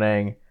water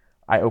running.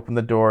 I opened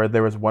the door.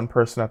 There was one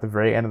person at the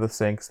very end of the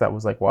sinks that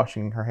was like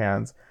washing her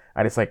hands.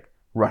 I just like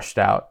rushed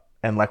out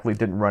and luckily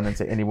didn't run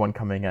into anyone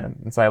coming in.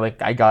 And so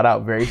I got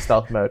out very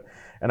stealth mode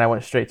and I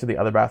went straight to the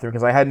other bathroom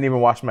because I hadn't even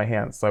washed my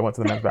hands. So I went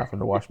to the men's bathroom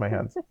to wash my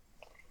hands.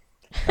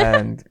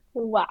 And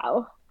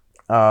Wow.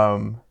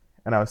 and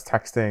I was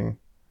texting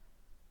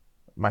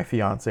my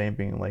fiance and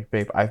being like,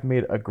 babe, I've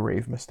made a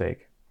grave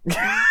mistake.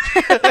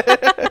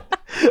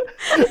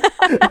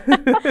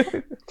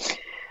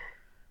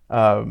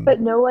 But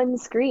no one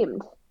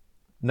screamed.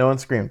 No one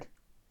screamed.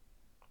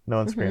 No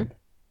one Mhm. screamed.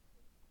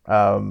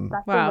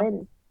 That's Wow. a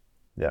win.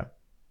 Yeah.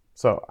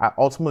 So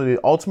ultimately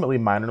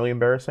minorly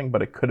embarrassing,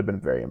 but it could have been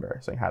very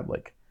embarrassing had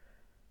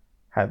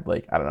I don't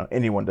know,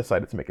 anyone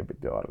decided to make a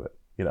big deal out of it.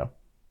 You know.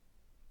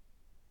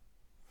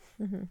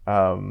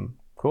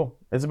 Cool.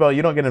 Isabella,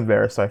 you don't get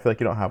embarrassed, so I feel like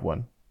you don't have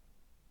one.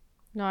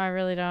 No, I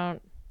really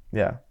don't.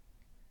 Yeah.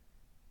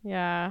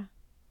 Yeah.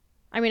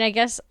 I mean, I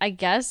guess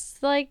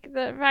like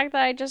the fact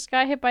that I just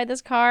got hit by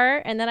this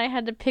car and then I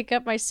had to pick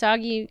up my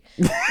soggy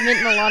mint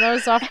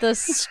Milanos off the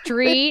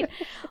street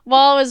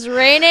while it was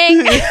raining.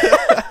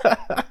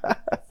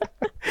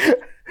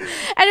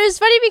 And it was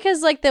funny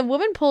because like the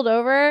woman pulled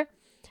over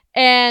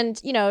and,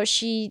 you know,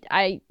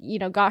 I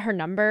got her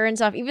number and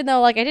stuff, even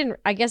though like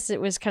I guess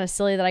it was kind of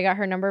silly that I got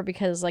her number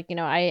because like, you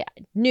know, I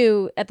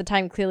knew at the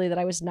time clearly that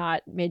I was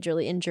not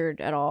majorly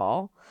injured at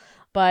all.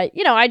 But,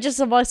 you know, I just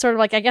was sort of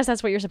like, I guess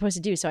that's what you're supposed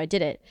to do. So I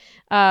did it.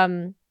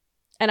 And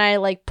I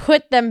like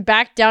put them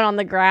back down on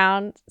the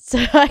ground so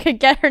I could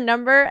get her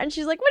number. And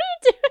she's like, what are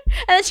you doing?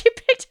 And then she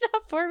picked it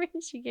up for me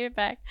and she gave it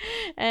back.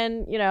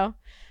 And, you know,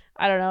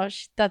 I don't know.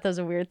 She thought that was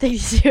a weird thing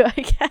to do, I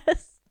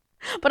guess.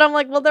 But I'm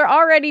like, well, they're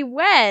already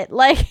wet.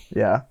 Like,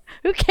 Yeah.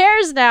 who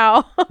cares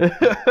now? You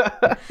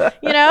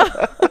know?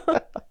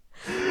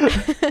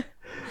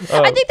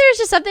 I think there's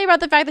just something about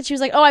the fact that she was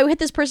like, oh, I hit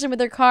this person with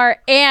their car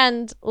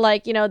and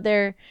like, you know,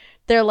 they're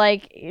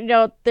like, you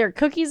know, their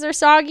cookies are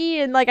soggy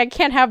and like I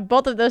can't have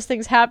both of those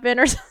things happen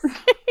or something.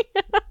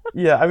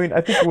 Yeah, I mean, I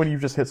think when you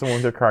just hit someone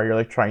with your car, you're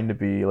like trying to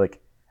be like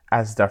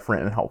as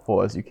deferent and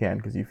helpful as you can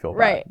because you feel bad,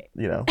 Right.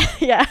 you know?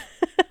 Yeah.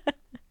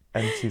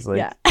 And she's like,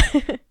 Yeah.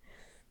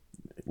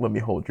 let me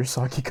hold your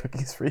soggy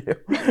cookies for you.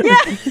 Yeah.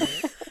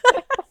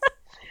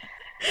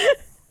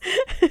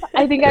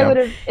 I think Yeah. I would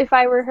have, if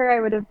I were her, I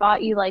would have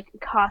bought you like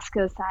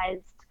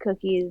Costco-sized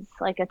cookies,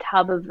 like a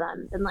tub of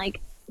them, and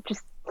like,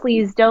 just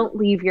please don't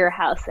leave your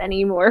house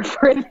anymore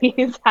for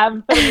these.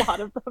 Have a lot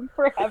of them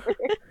forever.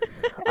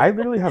 I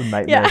literally have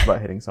nightmares Yeah.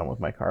 about hitting someone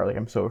with my car. Like,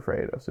 I'm so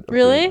afraid of doing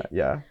Really? that.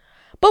 Yeah.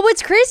 But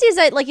what's crazy is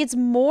that like it's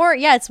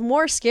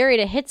more scary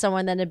to hit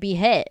someone than to be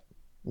hit.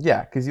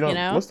 Yeah, because you don't. You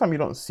know? Most of the time, you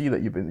don't see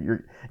that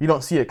you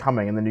don't see it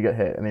coming, and then you get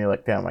hit, and then you're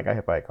like, damn, I got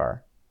hit by a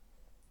car.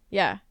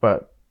 Yeah.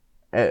 But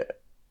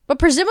But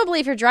presumably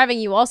if you're driving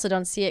you also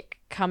don't see it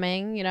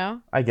coming, you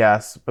know? I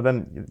guess. But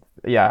then,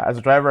 yeah, as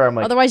a driver, I'm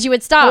like, Otherwise you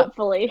would stop.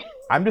 Hopefully.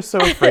 I'm just so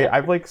afraid.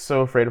 I'm like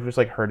so afraid of just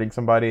like hurting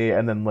somebody,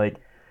 and then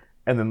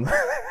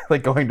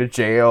like going to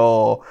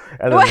jail,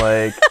 and then What?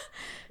 like,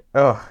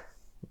 oh,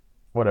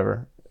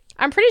 whatever.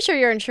 I'm pretty sure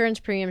your insurance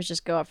premiums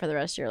just go up for the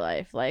rest of your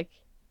life. Like,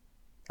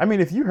 I mean,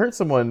 if you hurt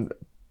someone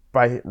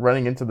by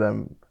running into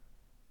them,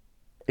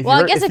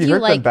 well, I guess if you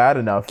hurt like them bad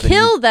enough,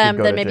 kill you'd them,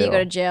 go then to maybe you jail. go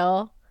to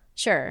jail.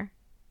 Sure.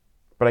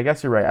 But I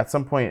guess you're right. At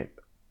some point,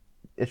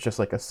 it's just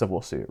like a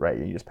civil suit, right?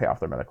 You just pay off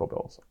their medical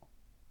bills.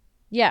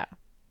 Yeah.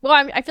 Well,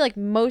 I feel like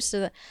most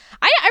of the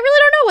I really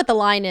don't know what the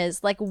line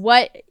is. Like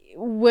what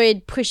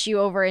would push you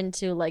over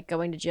into like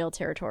going to jail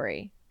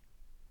territory?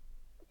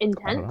 I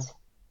don't know. Intent.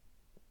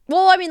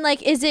 Well, I mean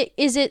like is it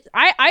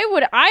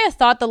I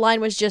thought the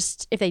line was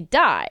just if they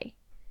die.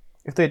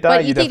 If they die,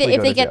 But you think that definitely if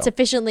go they to get jail.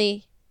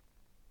 sufficiently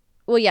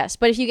well, yes,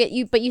 but if you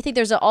get but you think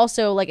there's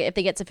also like if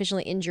they get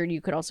sufficiently injured, you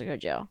could also go to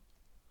jail.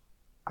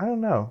 I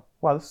don't know.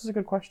 Wow, this is a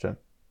good question.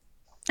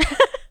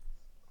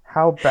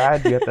 How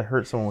bad do you have to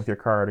hurt someone with your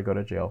car to go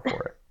to jail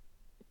for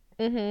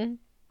it? Mhm.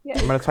 Yeah.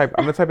 I'm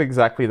gonna type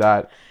exactly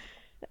that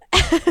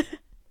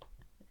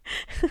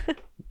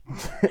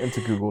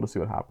into Google to see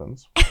what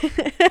happens.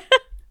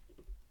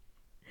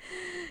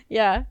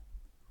 Yeah.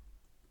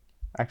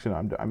 Actually,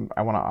 no,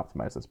 I want to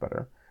optimize this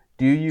better.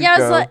 Do you Yeah, I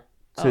was go like-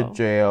 to oh.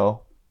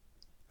 jail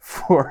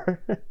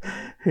for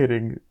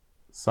hitting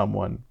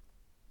someone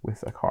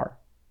with a car?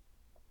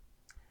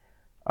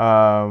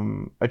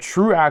 A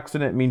true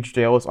accident means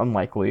jail is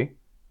unlikely.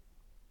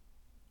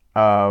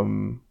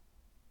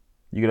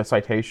 You get a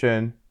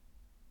citation.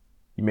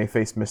 You may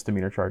face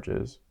misdemeanor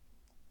charges.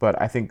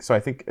 But I think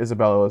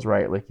Isabella was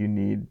right. Like,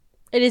 it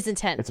is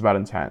intent. It's about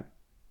intent.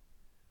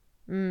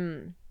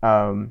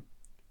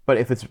 But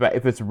if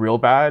it's real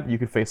bad, you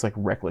could face like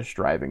reckless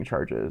driving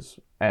charges.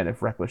 And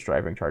if reckless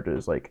driving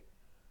charges like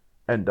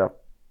end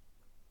up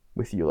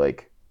with you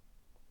like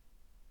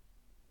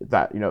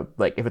that,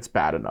 like if it's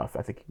bad enough,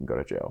 I think you can go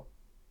to jail.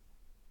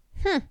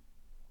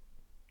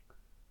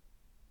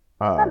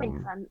 That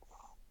makes sense.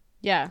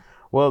 Yeah.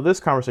 Well, this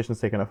conversation's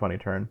taken a funny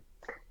turn.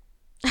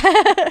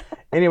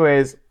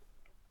 Anyways,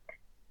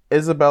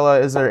 Isabella,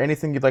 is there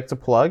anything you'd like to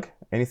plug?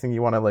 Anything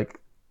you want to like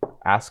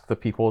ask the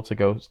people to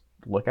go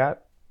look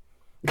at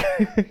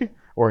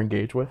or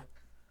engage with?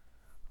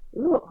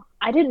 Ooh,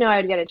 I didn't know I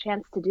would get a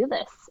chance to do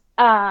this.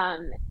 I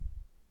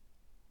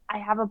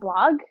have a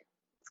blog.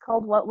 It's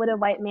called What Would a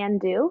White Man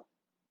Do?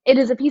 It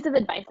is a piece of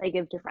advice I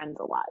give to friends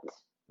a lot.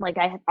 Like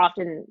I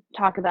often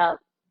talk about,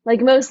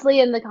 like mostly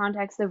in the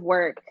context of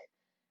work,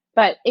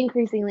 but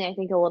increasingly I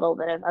think a little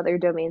bit of other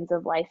domains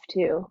of life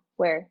too,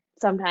 where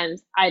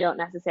sometimes I don't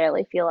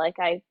necessarily feel like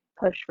I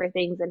push for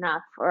things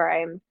enough or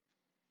I'm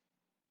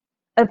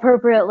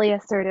appropriately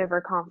assertive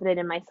or confident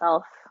in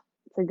myself.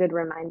 It's a good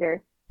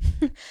reminder.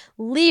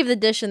 Leave the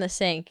dish in the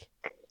sink.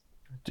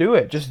 Do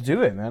it. Just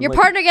do it, man. Your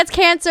partner gets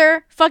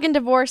cancer, fucking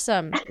divorce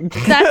them.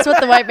 That's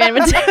what the white man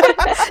would do.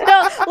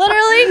 No,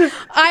 literally,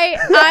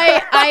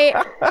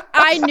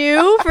 I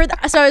knew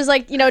so I was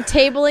like,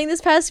 tabling this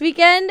past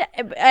weekend,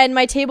 and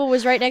my table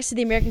was right next to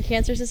the American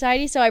Cancer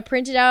Society, so I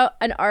printed out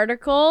an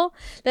article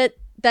that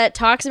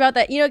talks about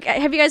that.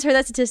 Have you guys heard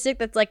that statistic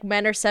that's like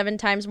men are 7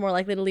 times more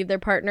likely to leave their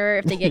partner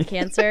if they get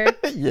cancer?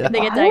 Yeah. If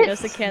they get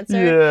diagnosed with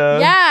cancer.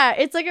 Yeah,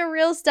 it's like a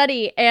real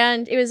study,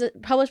 and it was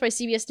published by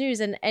CBS News,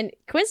 and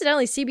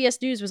coincidentally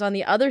CBS News was on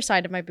the other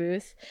side of my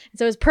booth,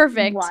 so it was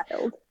perfect.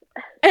 Wild.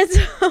 And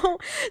so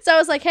I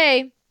was like,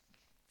 hey,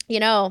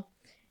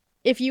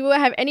 if you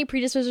have any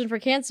predisposition for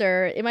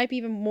cancer, it might be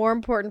even more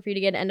important for you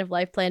to get an end of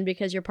life plan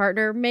because your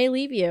partner may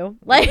leave you.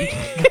 Like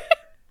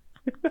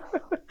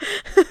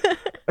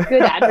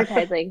good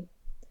advertising.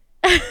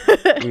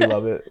 We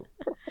love it.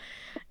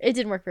 It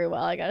didn't work very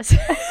well, I gotta say.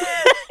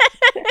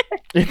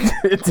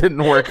 It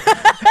didn't work.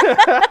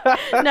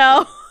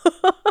 No.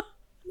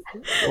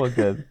 Well,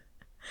 good.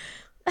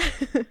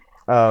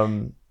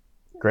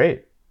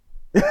 Great.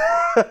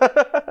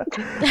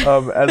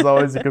 As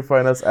always, you can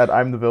find us at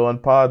I'm the Villain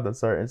Pod.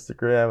 That's our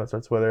Instagram. That's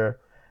our Twitter.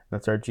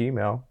 That's our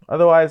Gmail.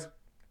 Otherwise,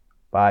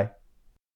 bye.